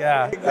now.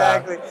 Yeah.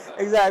 Exactly.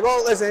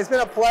 Well, listen, it's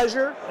been a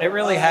pleasure. It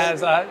really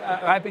has.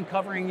 I've been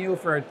covering you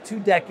for 2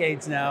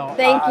 decades now.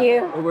 Thank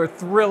you. We're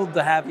thrilled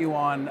to have you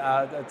on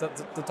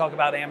to talk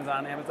about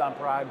Amazon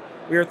Prime.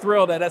 We are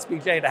thrilled at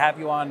SBJ to have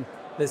you on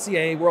the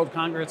CAA World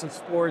Congress of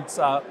Sports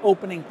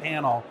opening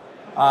panel.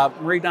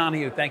 Marie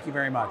Donoghue, thank you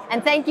very much.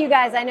 And thank you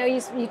guys. I know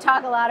you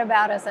talk a lot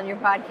about us on your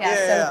podcast,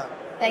 so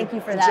thank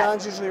you for that.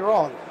 John's usually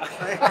wrong.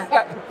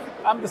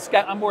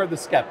 I'm more of the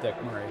skeptic,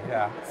 Marie.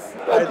 Yeah.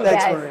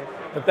 Thanks, Marie.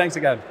 But thanks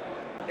again.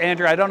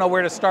 Andrew, I don't know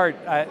where to start.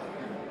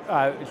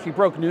 She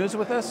broke news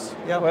with us.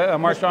 Yeah.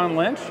 Marchand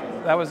Lynch.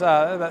 That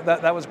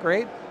was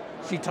great.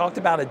 She talked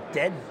about a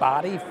dead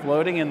body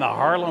floating in the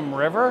Harlem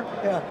River.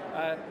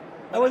 Yeah.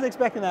 I wasn't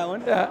expecting that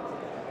one. Yeah.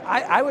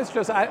 I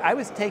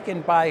was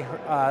taken by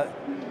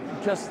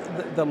just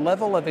the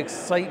level of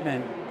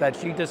excitement that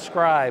she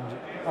described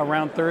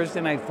around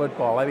Thursday Night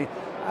Football. I mean,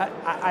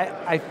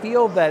 I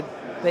feel that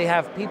they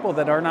have people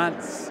that are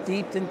not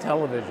steeped in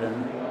television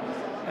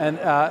and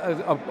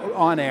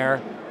on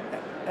air,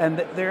 and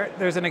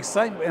there's an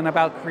excitement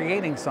about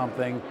creating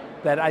something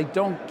that I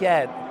don't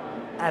get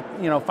at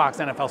Fox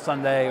NFL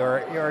Sunday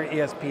or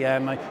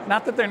ESPN. Like,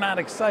 not that they're not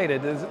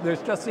excited. There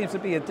just seems to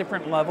be a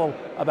different level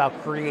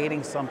about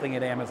creating something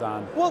at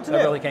Amazon. Well, it's that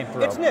new. really came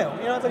through. It's new.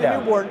 It's like a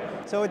newborn.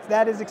 So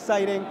that is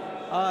exciting.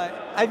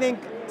 I think,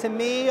 to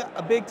me,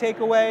 a big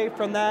takeaway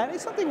from that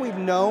is something we've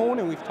known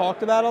and we've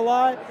talked about a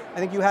lot. I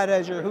think you had it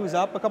as your Who's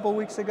Up a couple of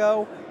weeks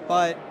ago,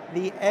 but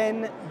the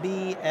NBA.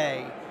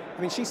 I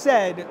mean, she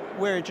said,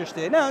 we're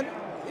interested. Now,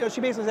 she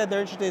basically said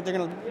they're interested, they're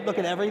going to look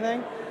at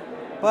everything.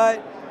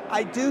 But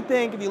I do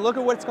think if you look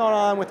at what's going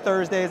on with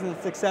Thursdays and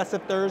the success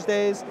of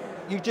Thursdays,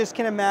 you just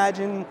can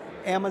imagine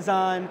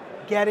Amazon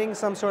getting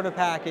some sort of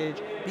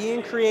package,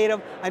 being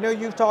creative. I know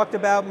you've talked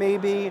about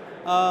maybe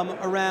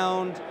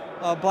around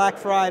Black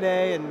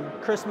Friday and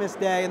Christmas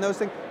Day and those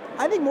things.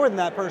 I think more than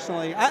that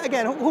personally.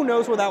 Again, who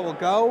knows where that will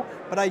go,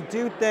 but I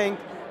do think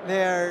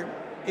there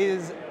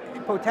is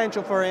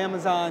potential for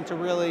Amazon to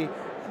really,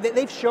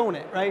 they've shown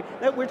it, right?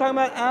 We're talking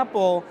about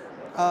Apple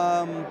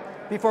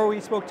before we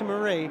spoke to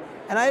Marie,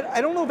 and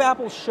I don't know if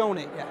Apple's shown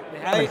it yet. They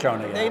haven't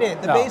shown it yet. They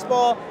did. The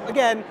baseball,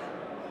 again,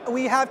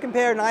 we have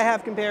compared, and I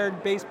have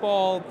compared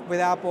baseball with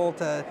Apple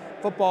to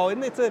football,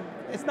 and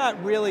it's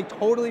not really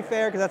totally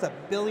fair because that's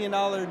 $1 billion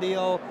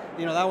deal.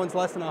 That one's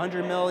less than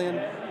 100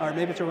 million, or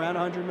maybe it's around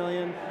 100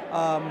 million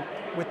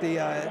with the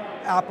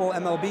Apple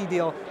MLB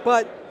deal.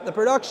 But the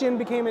production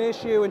became an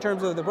issue in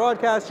terms of the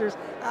broadcasters.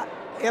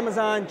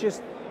 Amazon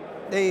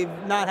they've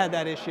not had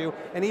that issue,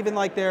 and even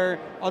like their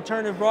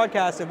alternative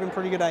broadcasts have been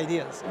pretty good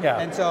ideas. Yeah.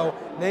 And so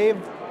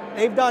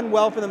they've done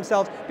well for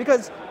themselves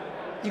because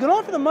you can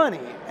offer the money,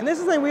 and this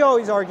is the thing we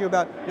always argue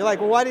about. You're like,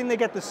 well, why didn't they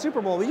get the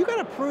Super Bowl? Well, you got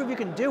to prove you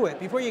can do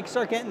it before you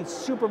start getting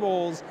Super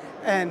Bowls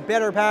and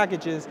better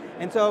packages.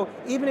 And so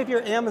even if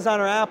you're Amazon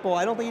or Apple,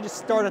 I don't think you just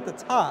start at the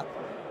top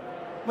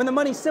when the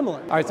money's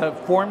similar. All right, so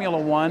Formula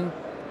One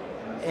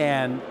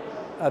and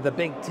the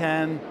Big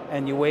Ten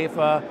and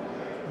UEFA,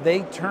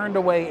 they turned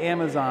away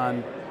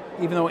Amazon,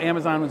 even though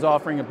Amazon was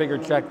offering a bigger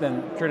check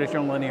than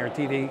traditional linear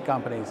TV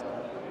companies.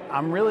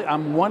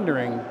 I'm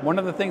wondering, one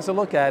of the things to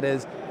look at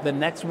is the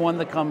next one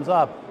that comes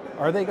up.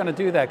 Are they going to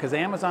do that? Because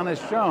Amazon has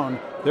shown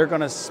they're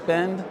going to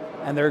spend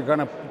and they're going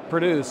to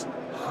produce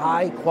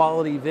high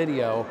quality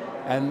video,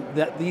 and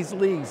that these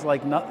leagues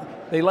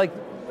they like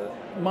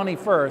money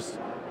first,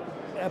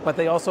 but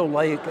they also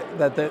like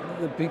that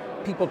the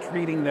people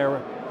treating their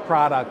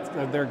product,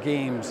 their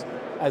games,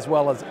 as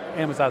well as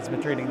Amazon's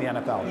been treating the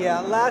NFL. Yeah,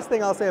 last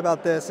thing I'll say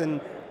about this,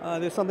 and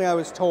there's something I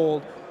was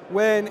told.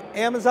 When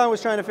Amazon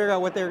was trying to figure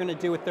out what they were going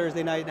to do with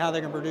Thursday night and how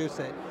they're going to produce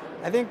it,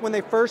 I think when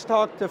they first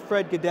talked to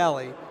Fred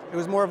Gaudelli, it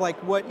was more of like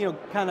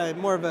kind of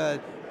more of a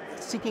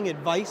seeking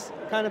advice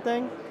kind of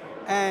thing.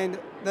 And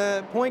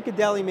the point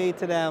Gaudelli made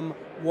to them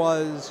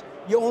was,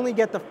 you only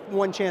get the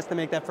one chance to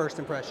make that first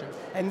impression.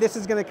 And this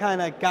is going to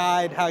kind of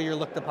guide how you're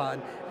looked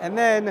upon. And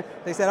then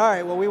they said, all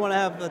right, well, we want to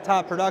have the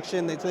top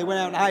production. So they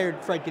went out and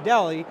hired Fred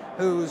Gaudelli,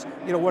 who's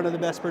one of the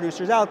best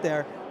producers out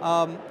there.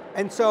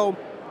 And so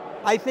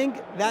I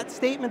think that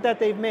statement that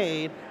they've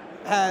made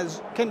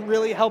can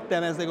really help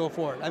them as they go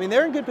forward. I mean,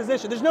 they're in good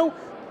position. There's no,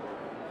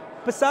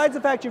 besides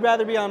the fact you'd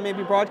rather be on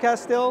maybe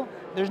broadcast still,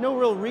 there's no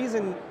real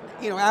reason,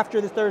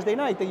 after this Thursday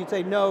night that you'd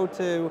say no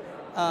to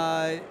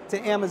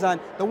Amazon.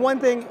 The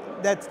one thing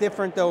that's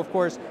different, though, of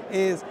course,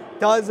 is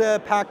does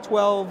a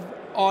Pac-12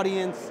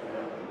 audience,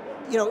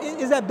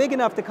 is that big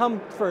enough to come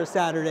for a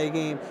Saturday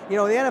game? The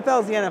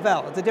NFL is the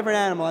NFL. It's a different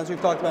animal, as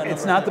we've talked about.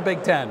 It's not the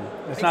Big Ten.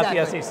 It's exactly.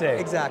 Not the SEC.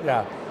 Exactly.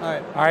 Yeah.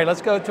 All right,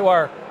 let's go to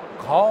our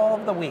Call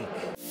of the Week.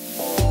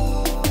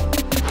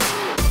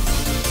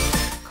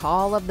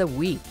 Call of the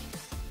Week.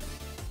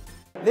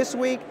 This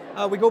week,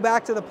 we go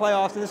back to the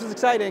playoffs, and this is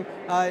exciting.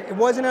 It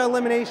wasn't an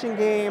elimination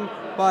game,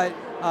 but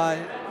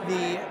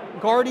the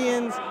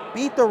Guardians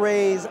beat the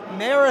Rays,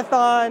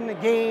 marathon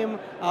game,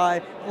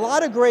 a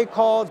lot of great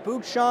calls.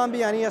 Boog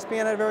Shambi on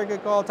ESPN had a very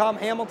good call. Tom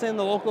Hamilton,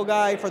 the local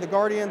guy for the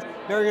Guardians,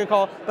 very good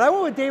call. But I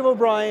went with Dave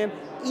O'Brien,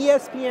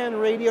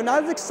 ESPN Radio,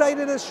 not as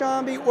excited as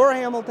Shambi or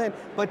Hamilton,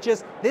 but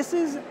just this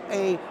is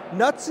a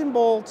nuts and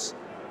bolts,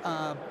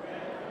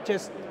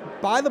 just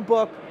by the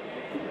book,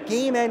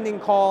 game-ending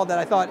call that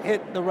I thought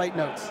hit the right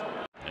notes.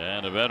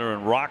 And a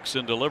veteran rocks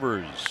and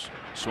delivers.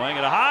 Swinging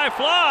a high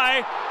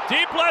fly,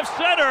 deep left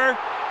center.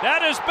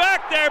 That is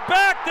back there,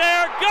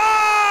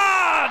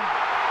 gone!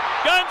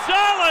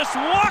 Gonzalez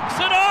walks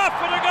it off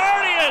for the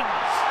Guardians.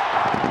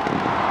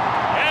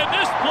 And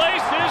this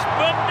place is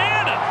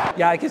bananas.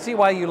 Yeah, I can see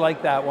why you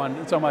like that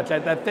one so much.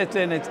 That fits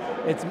in. It's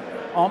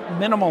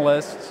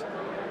minimalist.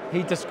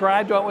 He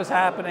described what was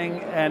happening,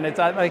 and it's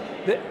like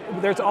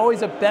there's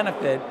always a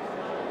benefit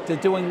to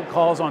doing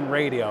calls on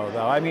radio,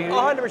 though. I mean,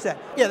 100%.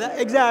 Yeah,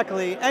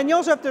 exactly. And you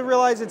also have to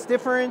realize it's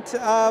different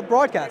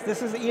broadcast.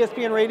 This is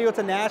ESPN Radio. It's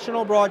a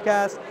national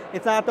broadcast.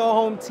 It's not the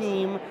home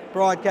team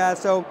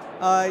broadcast. So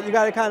you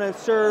got to kind of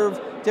serve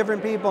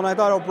different people. And I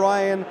thought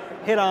O'Brien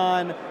hit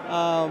on,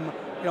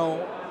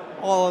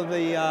 all of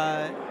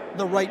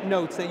the right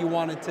notes that you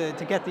wanted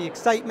to get the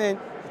excitement,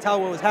 to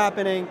tell what was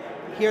happening,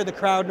 hear the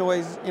crowd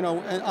noise.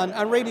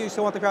 On radio you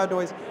still want the crowd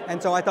noise,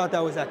 and so I thought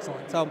that was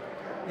excellent. So,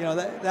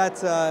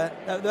 that's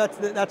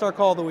our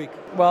call of the week.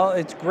 Well,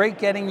 it's great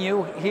getting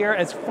you here.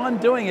 It's fun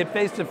doing it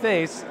face to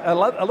face. A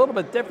little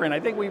bit different. I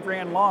think we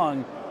ran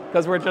long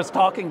because we're just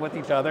talking with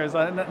each other. It's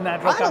a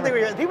natural. I don't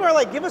think people are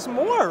like, give us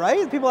more,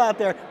 right? People out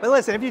there. But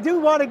listen, if you do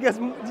want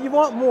you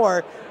want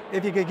more,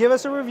 if you could give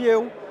us a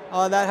review,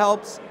 that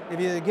helps. If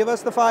you give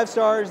us the 5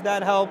 stars,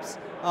 that helps.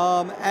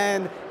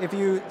 And if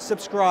you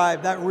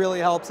subscribe, that really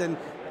helps. And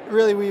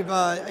really, we've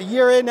a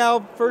year in now,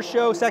 first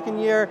show, second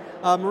year.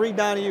 Marie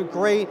Donoghue,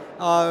 great.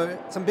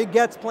 Some big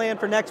gets planned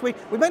for next week.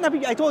 We might not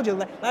be. I told you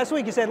last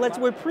week. You said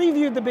we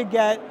previewed the big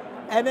get,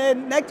 and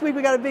then next week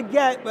we got a big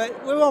get,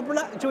 but we won't.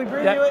 Should we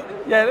preview it?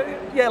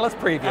 Yeah. Let's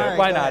preview it.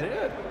 Why not?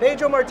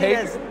 Pedro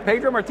Martinez.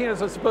 Pedro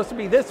Martinez was supposed to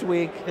be this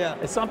week.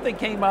 Yeah. Something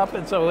came up,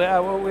 and so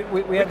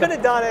we could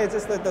have done it. It's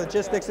just the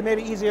logistics. It made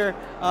it easier.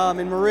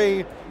 And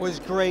Marie was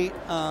great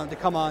to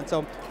come on.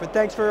 So, but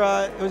thanks for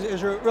it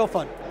was real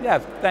fun. Yeah.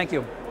 Thank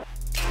you.